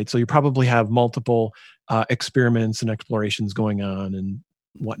doing, right? So you probably have multiple experiments and explorations going on and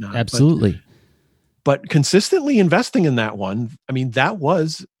whatnot. Absolutely. But consistently investing in that one, I mean, that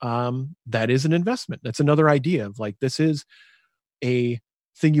is an investment. That's another idea of like, this is a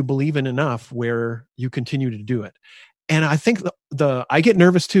thing you believe in enough where you continue to do it. And I think I get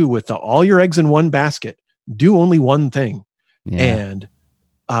nervous too with all your eggs in one basket. Do only one thing. Yeah.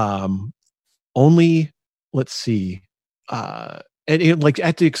 And only, let's see, and like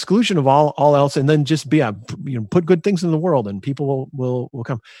at the exclusion of all else, and then just put good things in the world, and people will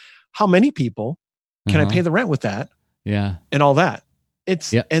come. How many people can I pay the rent with that? Yeah, and all that.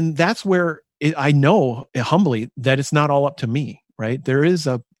 And that's where I know humbly that it's not all up to me, right? Where is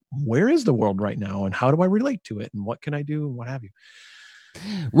the world right now, and how do I relate to it, and what can I do, and what have you?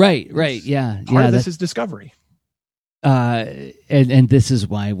 Right. Yeah. Part of this is discovery. And this is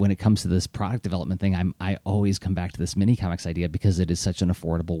why when it comes to this product development thing, I always come back to this mini comics idea, because it is such an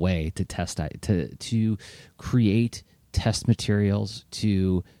affordable way to test, to create test materials,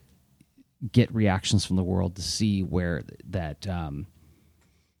 to get reactions from the world, to see where that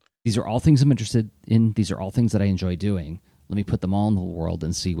these are all things I'm interested in. These are all things that I enjoy doing. Let me put them all in the world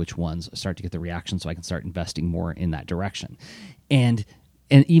and see which ones start to get the reaction, so I can start investing more in that direction. And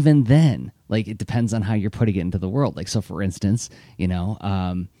even then, like, it depends on how you're putting it into the world. Like, so for instance,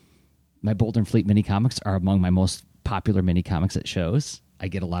 my Boulder and Fleet mini comics are among my most popular mini comics at shows. I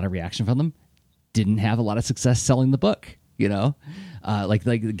get a lot of reaction from them. Didn't have a lot of success selling the book, like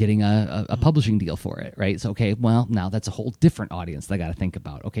getting a publishing deal for it, right? So, okay, well, now that's a whole different audience that I got to think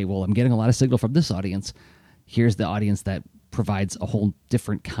about. Okay, well, I'm getting a lot of signal from this audience. Here's the audience that provides a whole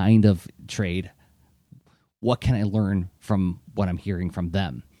different kind of trade. What can I learn from what I'm hearing from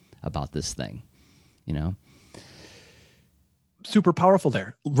them about this thing? Super powerful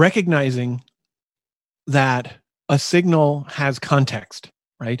there. Recognizing that a signal has context,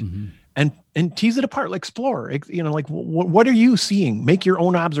 right? Mm-hmm. And tease it apart, like explore, like what are you seeing? Make your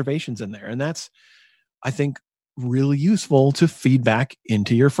own observations in there. And that's, I think, really useful to feedback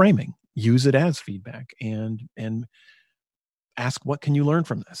into your framing. Use it as feedback and ask, what can you learn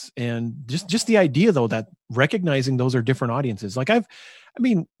from this? And just the idea, though, that recognizing those are different audiences. Like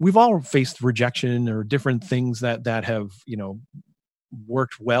we've all faced rejection or different things that have,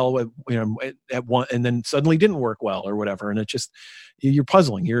 worked well at one, and then suddenly didn't work well or whatever. And it's just, you're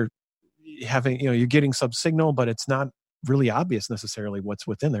puzzling. You're having, you're getting some signal, but it's not really obvious necessarily what's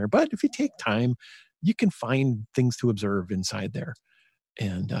within there. But if you take time, you can find things to observe inside there.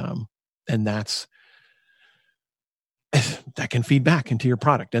 And that's, that can feed back into your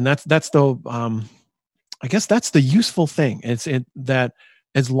product. And that's the, I guess that's the useful thing. That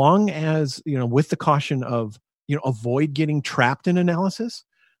as long as, with the caution of, avoid getting trapped in analysis,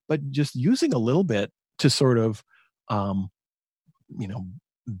 but just using a little bit to sort of,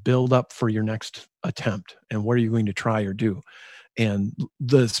 build up for your next attempt, and what are you going to try or do? And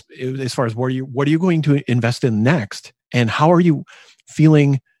as far as what are you going to invest in next, and how are you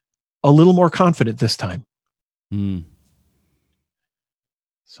feeling a little more confident this time?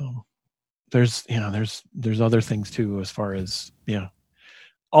 So there's other things too, as far as,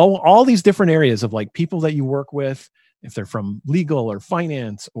 all these different areas of like people that you work with, if they're from legal or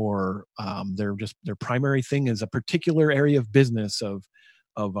finance, or their primary thing is a particular area of business of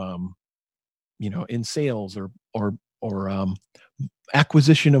in sales or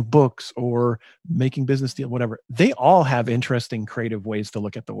acquisition of books or making business deal, whatever. They all have interesting, creative ways to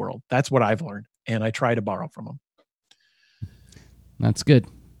look at the world. That's what I've learned, and I try to borrow from them. That's good.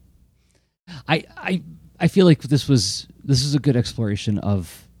 I feel like this is a good exploration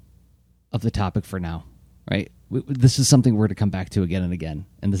of the topic for now, right? This is something we're to come back to again and again,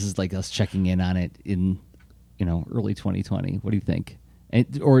 and this is like us checking in on it in early 2020. What do you think?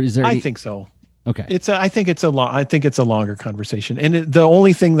 Or is there? I think so. Okay. I think it's a longer conversation. And the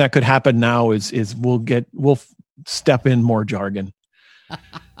only thing that could happen now is we'll step in more jargon.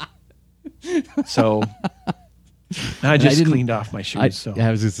 So I just cleaned off my shoes.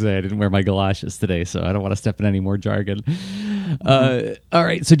 I was going to say I didn't wear my galoshes today, so I don't want to step in any more jargon. All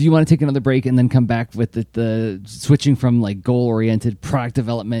right. So do you want to take another break and then come back with the switching from like goal-oriented product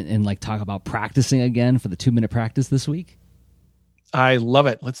development and like talk about practicing again for the 2-minute practice this week? I love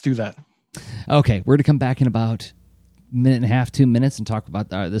it. Let's do that. Okay. We're going to come back in about minute and a half, 2 minutes, and talk about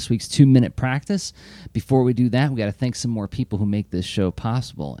this week's 2-minute practice. Before we do that, we got to thank some more people who make this show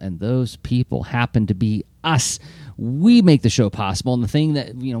possible, and those people happen to be us. We make the show possible, and the thing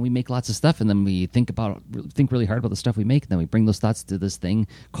that we make lots of stuff, and then we think really hard about the stuff we make, and then we bring those thoughts to this thing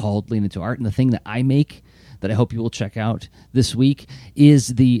called Lean Into Art. And the thing that I make that I hope you will check out this week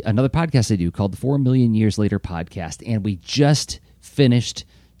is another podcast I do called the 4 Million Years Later podcast, and we just finished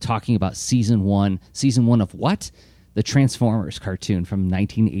talking about season one of what? The Transformers cartoon from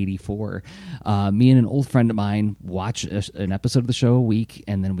 1984. Me and an old friend of mine watch an episode of the show a week,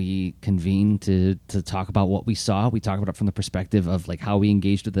 and then we convene to talk about what we saw. We talk about it from the perspective of like how we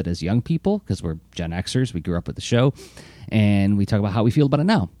engaged with it as young people, because we're Gen Xers. We grew up with the show, and we talk about how we feel about it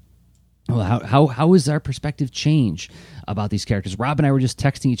now. Well, how is our perspective change about these characters? Rob and I were just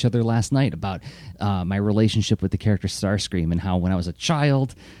texting each other last night about my relationship with the character Starscream, and how when I was a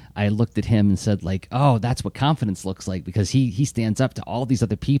child, I looked at him and said, like, oh, that's what confidence looks like, because he stands up to all these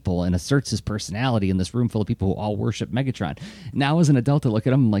other people and asserts his personality in this room full of people who all worship Megatron. Now as an adult, I look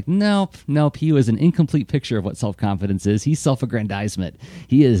at him, I'm like, nope, he was an incomplete picture of what self-confidence is. He's self-aggrandizement.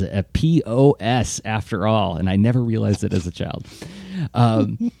 He is a POS after all, and I never realized it as a child.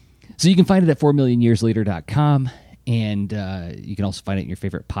 So you can find it at 4millionyearslater.com, and you can also find it in your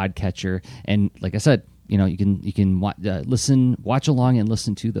favorite podcatcher. And like I said, you can watch along and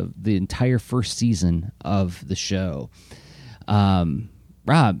listen to the entire first season of the show.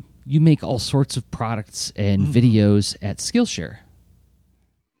 Rob, you make all sorts of products and videos at Skillshare.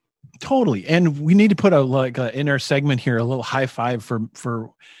 Totally, and we need to put in our segment here a little high five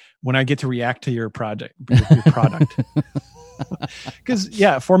for when I get to react to your product. Because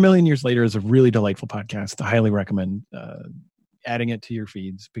 4 Million Years Later is a really delightful podcast. I highly recommend adding it to your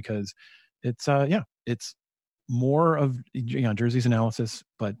feeds, because it's more of Jersey's analysis,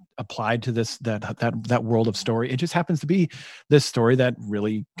 but applied to that world of story. It just happens to be this story that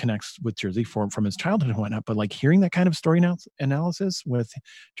really connects with Jersey from his childhood and whatnot. But like hearing that kind of story analysis with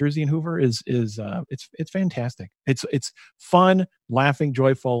Jersey and Hoover is it's fantastic. It's fun, laughing,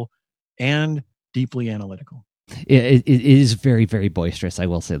 joyful, and deeply analytical. It is very, very boisterous. I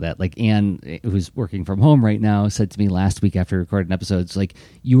will say that. Like Anne, who's working from home right now, said to me last week after we recorded an episode, it's like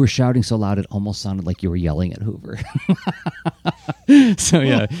you were shouting so loud it almost sounded like you were yelling at Hoover. So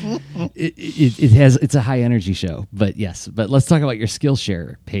yeah, it's a high energy show. But yes, let's talk about your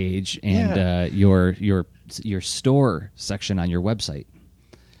Skillshare page and your store section on your website.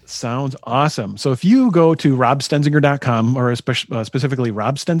 Sounds awesome. So if you go to robstenzinger.com, or specifically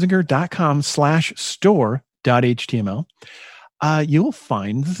robstenzinger.com/store.html, you'll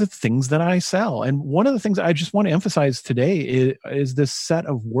find the things that I sell. And one of the things I just want to emphasize today is this set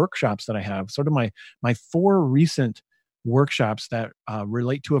of workshops that I have, sort of my 4 recent workshops that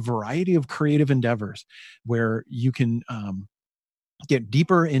relate to a variety of creative endeavors, where you can get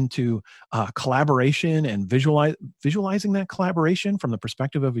deeper into collaboration and visualizing that collaboration from the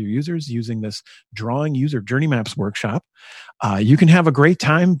perspective of your users using this drawing user journey maps workshop. You can have a great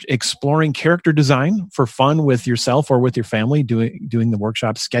time exploring character design for fun with yourself or with your family, doing the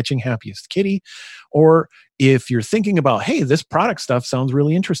workshop Sketching Happiest Kitty. Or if you're thinking about, hey, this product stuff sounds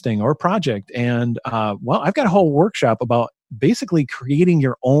really interesting, or project, and I've got a whole workshop about basically creating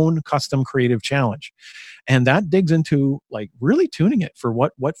your own custom creative challenge. And that digs into like really tuning it for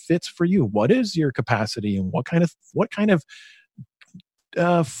what fits for you. What is your capacity, and what kind of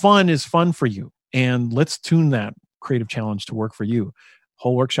fun is fun for you? And let's tune that creative challenge to work for you.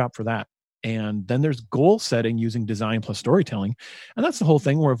 Whole workshop for that. And then there's goal setting using design plus storytelling. And that's the whole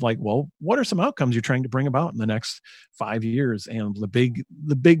thing where like, well, what are some outcomes you're trying to bring about in the next 5 years, and the big,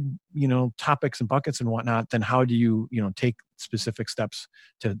 topics and buckets and whatnot. Then how do you, take specific steps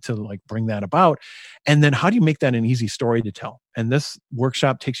to like bring that about? And then how do you make that an easy story to tell? And this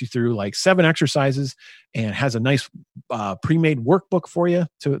workshop takes you through like 7 exercises and has a nice pre-made workbook for you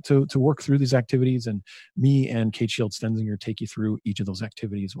to work through these activities. And me and Kate Shield Stenzinger take you through each of those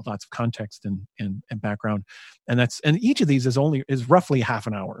activities with lots of context and background. And each of these is roughly half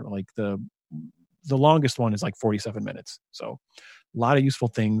an hour. Like the longest one is like 47 minutes. So a lot of useful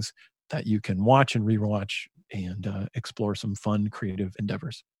things that you can watch and rewatch and explore some fun creative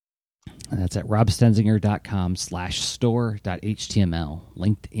endeavors. And that's at robstenzinger.com/store.html,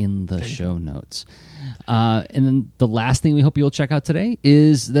 linked in the show notes. And then the last thing we hope you'll check out today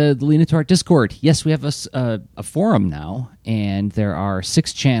is the Lean Into Art Discord. Yes, we have a forum now, and there are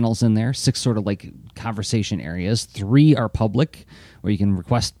 6 channels in there, 6 sort of like conversation areas. 3 are public, where you can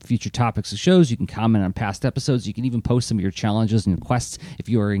request future topics of shows. You can comment on past episodes. You can even post some of your challenges and quests if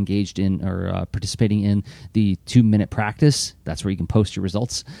you are engaged in or participating in the 2-minute practice. That's where you can post your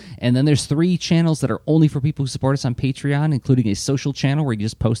results. And then there's 3 channels that are only for people who support us on Patreon, including a social channel where you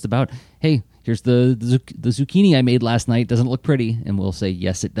just post about, hey, here's the zucchini I made last night. Doesn't it look pretty? And we'll say,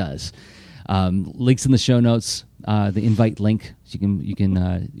 yes, it does. Links in the show notes, the invite link. So you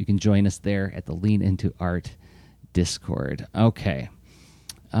can join us there at the Lean Into Art Discord. Okay.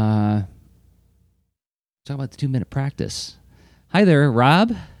 Talk about the 2-minute practice. Hi there,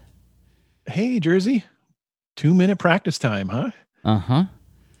 Rob. Hey, Jersey. 2-minute practice time, huh? Uh-huh.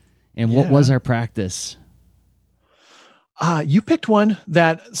 And what was our practice? You picked one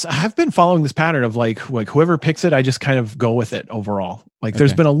that I've been following this pattern of like whoever picks it, I just kind of go with it overall. Like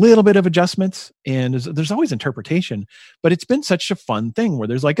there's been a little bit of adjustments and there's always interpretation, but it's been such a fun thing where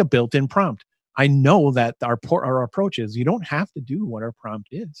there's like a built-in prompt. I know that our approach is you don't have to do what our prompt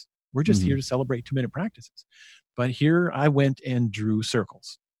is. We're just here to celebrate 2-minute practices. But here I went and drew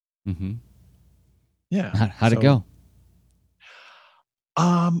circles. Mm-hmm. Yeah. How'd it go?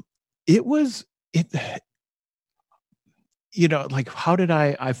 Like how did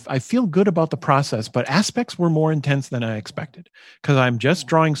I feel good about the process, but aspects were more intense than I expected because I'm just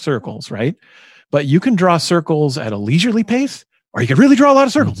drawing circles, right? But you can draw circles at a leisurely pace or you can really draw a lot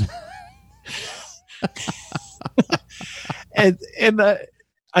of circles. and I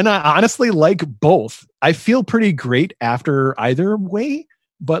honestly like both. I feel pretty great after either way,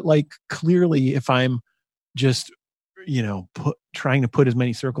 but like clearly if I'm just, trying to put as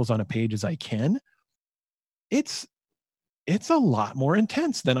many circles on a page as I can, it's a lot more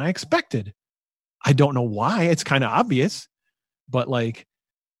intense than I expected. I don't know why. It's kind of obvious, but like,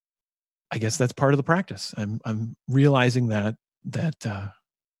 I guess that's part of the practice. I'm realizing that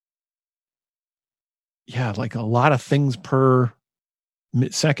like a lot of things per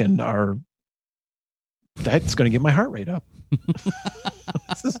second that's going to get my heart rate up.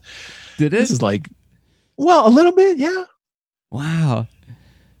 Did it? This is like, well, a little bit. Yeah. Wow.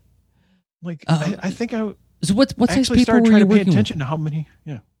 Like, I think I so what size paper started were trying you to pay working attention with? to how many.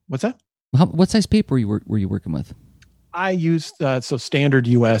 Yeah. What's that? What size paper were you working with? I used standard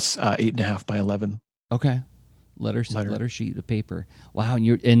US 8.5 by 11. Okay. Letter sheet of paper. Wow.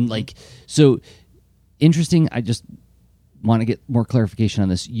 And so interesting. I just want to get more clarification on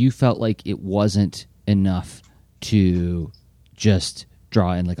this. You felt like it wasn't enough to just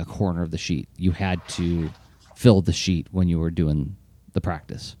draw in like a corner of the sheet. You had to fill the sheet when you were doing the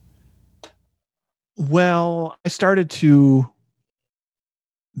practice. Well, I started to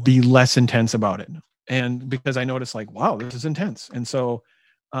be less intense about it. And because I noticed like, wow, this is intense. And so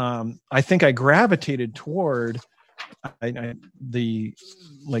I think I gravitated toward making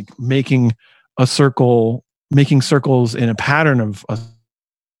circles in a pattern of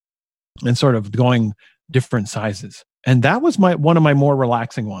and sort of going different sizes. And that was one of my more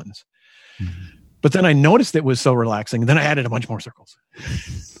relaxing ones. Mm-hmm. But then I noticed it was so relaxing. And then I added a bunch more circles.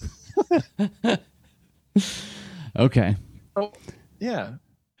 Okay. Oh, yeah.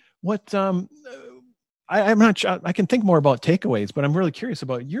 What, I'm not sure. I can think more about takeaways, but I'm really curious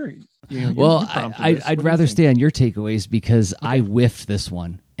about your well, I'd rather stay on your takeaways because okay. I whiffed this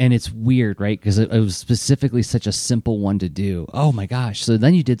one. And it's weird, right? Because it was specifically such a simple one to do. Oh my gosh. So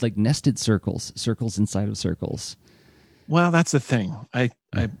then you did like nested circles inside of circles. Well, that's the thing. I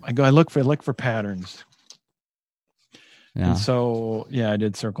look for patterns. Yeah. And so, I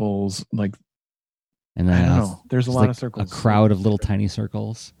did circles like, and then I don't know. There's a lot of circles. A crowd of little tiny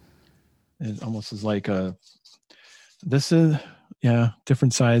circles. It almost is like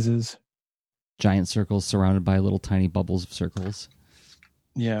different sizes. Giant circles surrounded by little tiny bubbles of circles.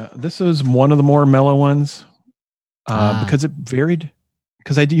 Yeah, this was one of the more mellow ones because it varied.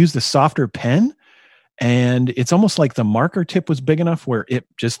 Because I used a softer pen, and it's almost like the marker tip was big enough where it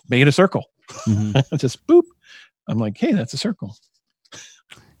just made a circle. Mm-hmm. Just boop. I'm like, hey, that's a circle.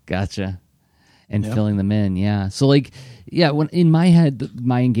 Gotcha. And filling them in, yeah. So when in my head,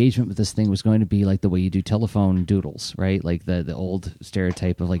 my engagement with this thing was going to be like the way you do telephone doodles, right? Like the old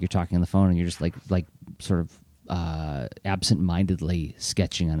stereotype of like you're talking on the phone and you're just like sort of absent-mindedly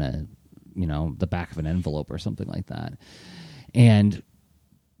sketching on the back of an envelope or something like that. And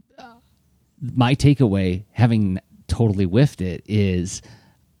my takeaway, having totally whiffed it, is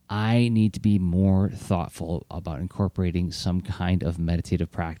I need to be more thoughtful about incorporating some kind of meditative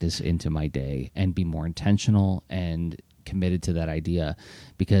practice into my day and be more intentional and committed to that idea,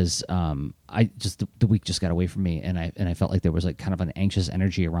 because I just the week just got away from me, and I felt like there was like kind of an anxious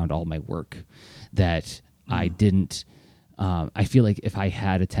energy around all my work that I didn't. I feel like if I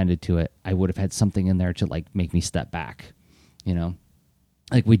had attended to it, I would have had something in there to like make me step back, you know.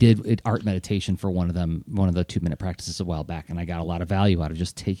 Like we did art meditation for one of the 2-minute practices a while back, and I got a lot of value out of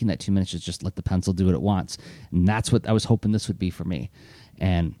just taking that 2 minutes to just let the pencil do what it wants. And that's what I was hoping this would be for me.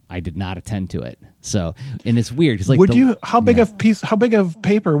 And I did not attend to it. So, and it's weird. It's like, how big of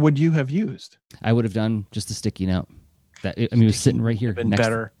paper would you have used? I would have done just a sticky note. It was sitting right here. Been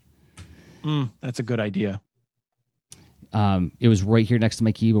better. That's a good idea. It was right here next to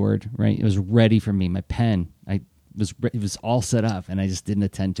my keyboard, right? It was ready for me. My pen, it was all set up, and I just didn't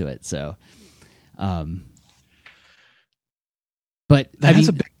attend to it. So, but that has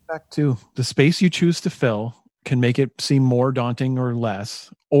a big effect too. The space you choose to fill can make it seem more daunting or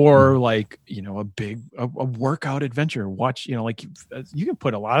less, or like, you know, a workout adventure. Watch, you know, like you can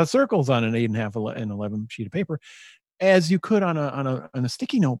put a lot of circles on an 8.5 and 11 sheet of paper, as you could on a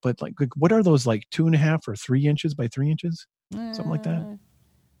sticky note. But like what are those, like 2.5 or 3 inches by 3 inches, something like that?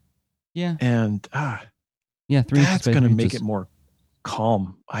 Yeah, and 3 that's going to make it more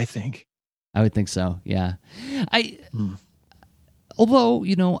calm, I think. I would think so. Yeah, Although,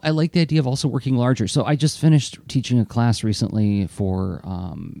 you know, I like the idea of also working larger. So I just finished teaching a class recently for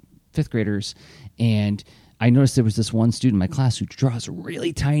 5th graders, and I noticed there was this one student in my class who draws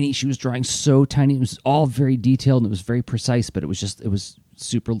really tiny. She was drawing so tiny. It was all very detailed and it was very precise, but it was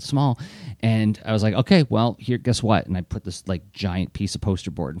super small. And I was like, okay, well, here, guess what? And I put this like giant piece of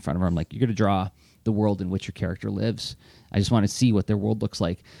poster board in front of her. I'm like, you're going to draw the world in which your character lives. I just want to see what their world looks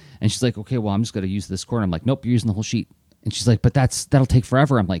like. And she's like, okay, well, I'm just going to use this corner. I'm like, nope, you're using the whole sheet. And she's like, but that'll take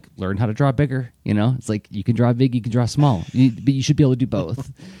forever. I'm like, learn how to draw bigger. You know, it's like you can draw big, you can draw small, but you should be able to do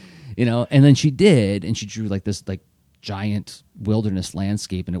both. You know, and then she did, and she drew like this like giant wilderness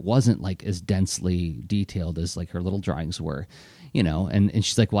landscape, and it wasn't like as densely detailed as like her little drawings were, you know. And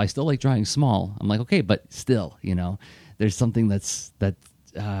she's like, well, I still like drawing small. I'm like, okay, but still, you know, there's something that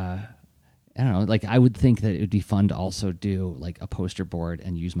I don't know. Like I would think that it would be fun to also do like a poster board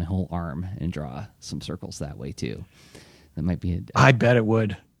and use my whole arm and draw some circles that way too. That might be I bet it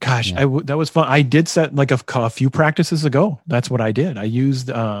would. Gosh, yeah. That was fun. I did set like a few practices ago. That's what I did. I used,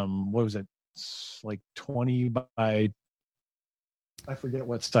 what was it? Like 20 by, I forget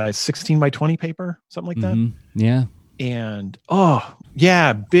what size, 16 by 20 paper, something like that. Yeah. And,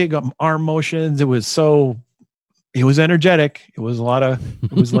 big arm motions. It was energetic. It was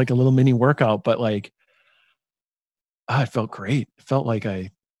it was like a little mini workout, but like, it felt great. It felt like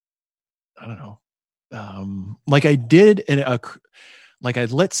I don't know. Like I did like I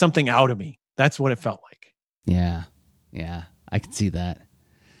let something out of me. That's what it felt like. Yeah. I can see that.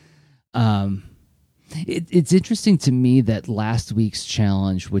 It's interesting to me that last week's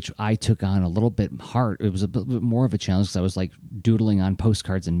challenge, which I took on a little bit hard, it was a bit more of a challenge because I was like doodling on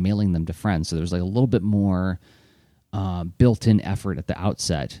postcards and mailing them to friends. So there was like a little bit more built-in effort at the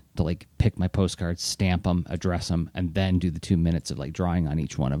outset to like pick my postcards, stamp them, address them, and then do the 2 minutes of like drawing on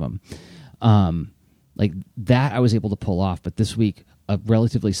each one of them. Like that I was able to pull off, but this week, a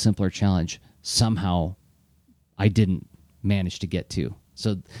relatively simpler challenge, somehow I didn't manage to get to.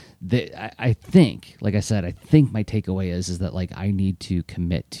 So I think, like I said, I think my takeaway is that like I need to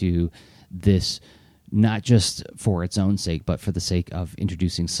commit to this, not just for its own sake, but for the sake of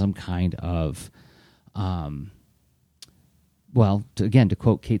introducing some kind of, to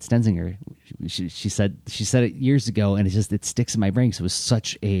quote Kate Stenzinger, she said it years ago, and it sticks in my brain because it was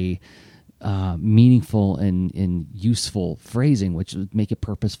such a meaningful and useful phrasing, which would make a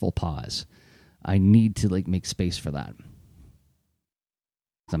purposeful pause. I need to like make space for that.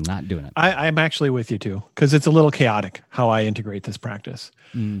 I'm not doing it. I'm actually with you too, because it's a little chaotic how I integrate this practice.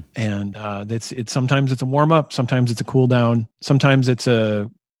 And it's sometimes it's a warm up, sometimes it's a cool down, sometimes it's a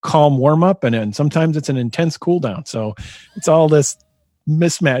calm warm up, and then sometimes it's an intense cool down. So it's all this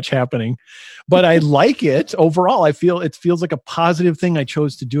mismatch happening, but I like it overall. It feels like a positive thing I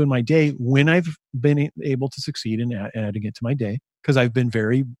chose to do in my day when I've been able to succeed in adding it to my day, because I've been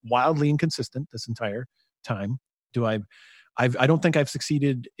very wildly inconsistent this entire time. I don't think I've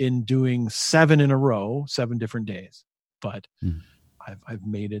succeeded in doing 7 in a row, 7 different days, but I've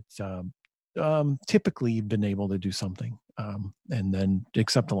made it, typically been able to do something. And then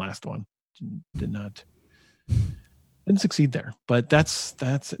except the last one didn't succeed there, but that's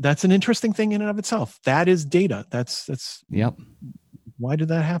an interesting thing in and of itself. That is data. That's yep. Why did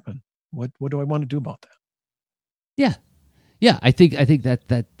that happen? What do I want to do about that? Yeah. Yeah, I think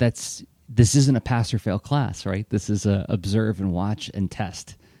that's this isn't a pass or fail class, right? This is a observe and watch and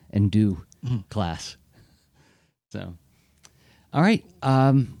test and do class. So, all right.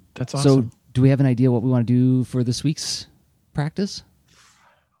 That's awesome. So, do we have an idea what we want to do for this week's practice?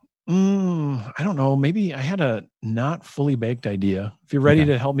 I don't know. Maybe I had a not fully baked idea. If you're ready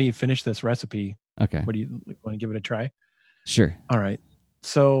to help me finish this recipe, okay. What do you want to give it a try? Sure. All right.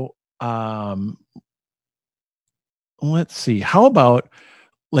 So, let's see. How about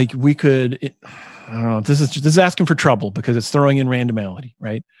like we could? I don't know. This is asking for trouble because it's throwing in randomality,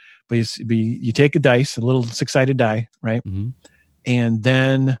 right? But you take a dice, a little six-sided die, right? Mm-hmm. And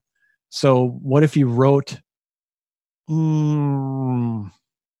then, so what if you wrote? All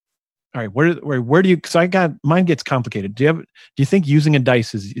right, where do you? So mine gets complicated. Do you think using a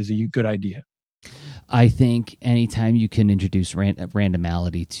dice is a good idea? I think anytime you can introduce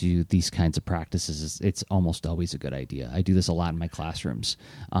randomality to these kinds of practices, it's almost always a good idea. I do this a lot in my classrooms.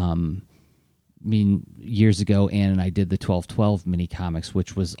 Years ago, Ann and I did the 12-12 mini comics,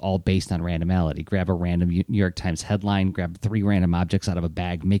 which was all based on randomality. Grab a random New York Times headline, grab 3 random objects out of a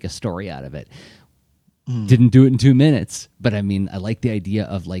bag, make a story out of it. Didn't do it in 2 minutes, but I like the idea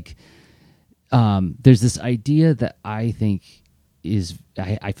of like, there's this idea that I think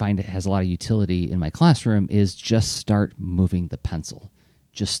I find it has a lot of utility in my classroom is just start moving the pencil.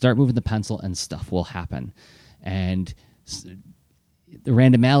 Just start moving the pencil and stuff will happen. And the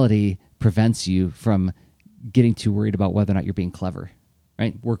randomality prevents you from getting too worried about whether or not you're being clever,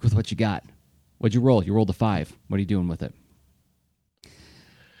 right? Work with what you got. What'd you roll? You rolled a 5. What are you doing with it?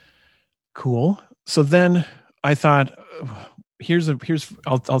 Cool. So then I thought,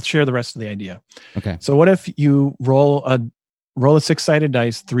 I'll share the rest of the idea. Okay. So what if you roll a 6-sided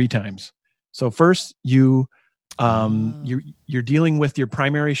dice 3 times? So first you're dealing with your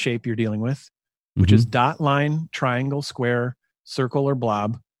primary shape you're dealing with, which is dot, line, triangle, square, circle, or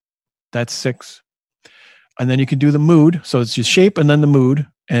blob. That's 6. And then you can do the mood. So it's just shape and then the mood.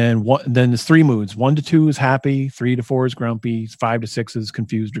 And then there's 3 moods. 1 to 2 is happy. 3 to 4 is grumpy. 5 to 6 is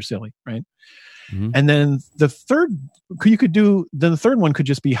confused or silly, right? Mm-hmm. And then the third one could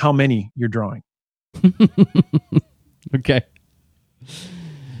just be how many you're drawing. Okay.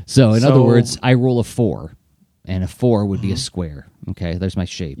 So in other words, I roll a 4, and a 4 would be a square. Okay, there's my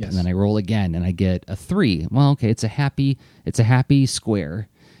shape. Yes. And then I roll again and I get a 3. Well, okay, it's a happy square.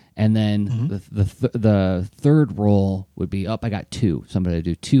 And then the third roll would be I got 2. So I'm going to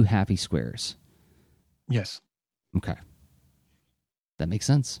do 2 happy squares. Yes. Okay. That makes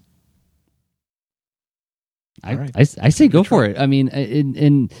sense. Right. I say go for it. I mean,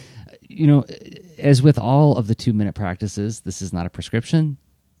 as with all of the 2-minute practices, this is not a prescription.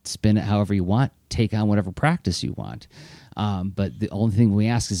 Spin it however you want. Take on whatever practice you want. But the only thing we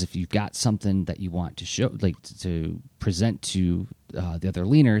ask is if you've got something that you want to show, like to present to the other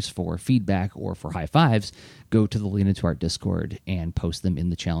leaners for feedback or for high fives, go to the Lean Into Art Discord and post them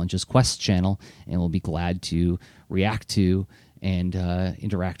in the Challenges Quest channel, and we'll be glad to react to and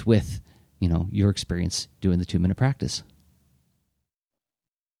interact with your experience doing the 2-minute practice.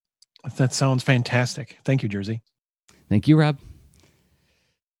 That sounds fantastic. Thank you, Jersey. Thank you, Rob.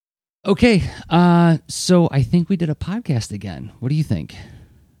 Okay, so I think we did a podcast again. What do you think?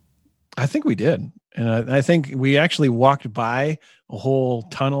 I think we did. And I think we actually walked by a whole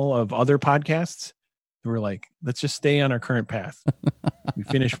tunnel of other podcasts. We were like, let's just stay on our current path. We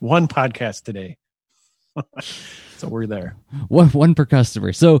finished 1 podcast today. So we're there. One per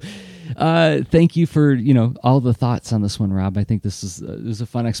customer. So thank you for all the thoughts on this one, Rob. I think this is a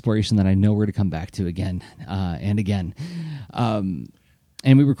fun exploration that I know we're to come back to again and again.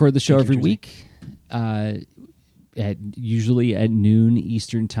 And we record the show every week, usually at noon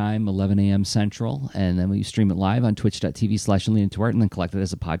Eastern Time, 11 a.m. Central, and then we stream it live on twitch.tv/leanintoart, and then collect it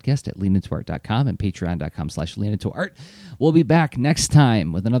as a podcast at leanintoart.com and patreon.com/leanintoart. We'll be back next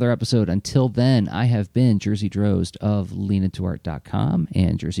time with another episode. Until then, I have been Jersey Drozd of leanintoart.com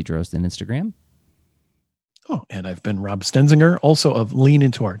and Jersey Drozd on Instagram. Oh, and I've been Rob Stenzinger, also of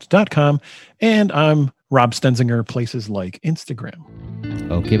leanintoart.com, and I'm Rob Stenzinger, places like Instagram.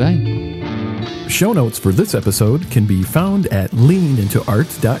 Okay, bye. Show notes for this episode can be found at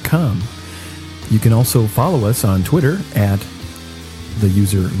leanintoart.com. You can also follow us on Twitter at the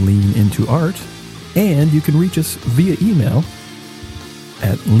user leanintoart, and you can reach us via email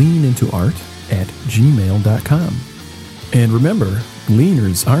at leanintoart@gmail.com. And remember,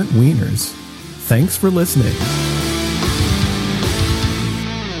 leaners aren't wieners. Thanks for listening.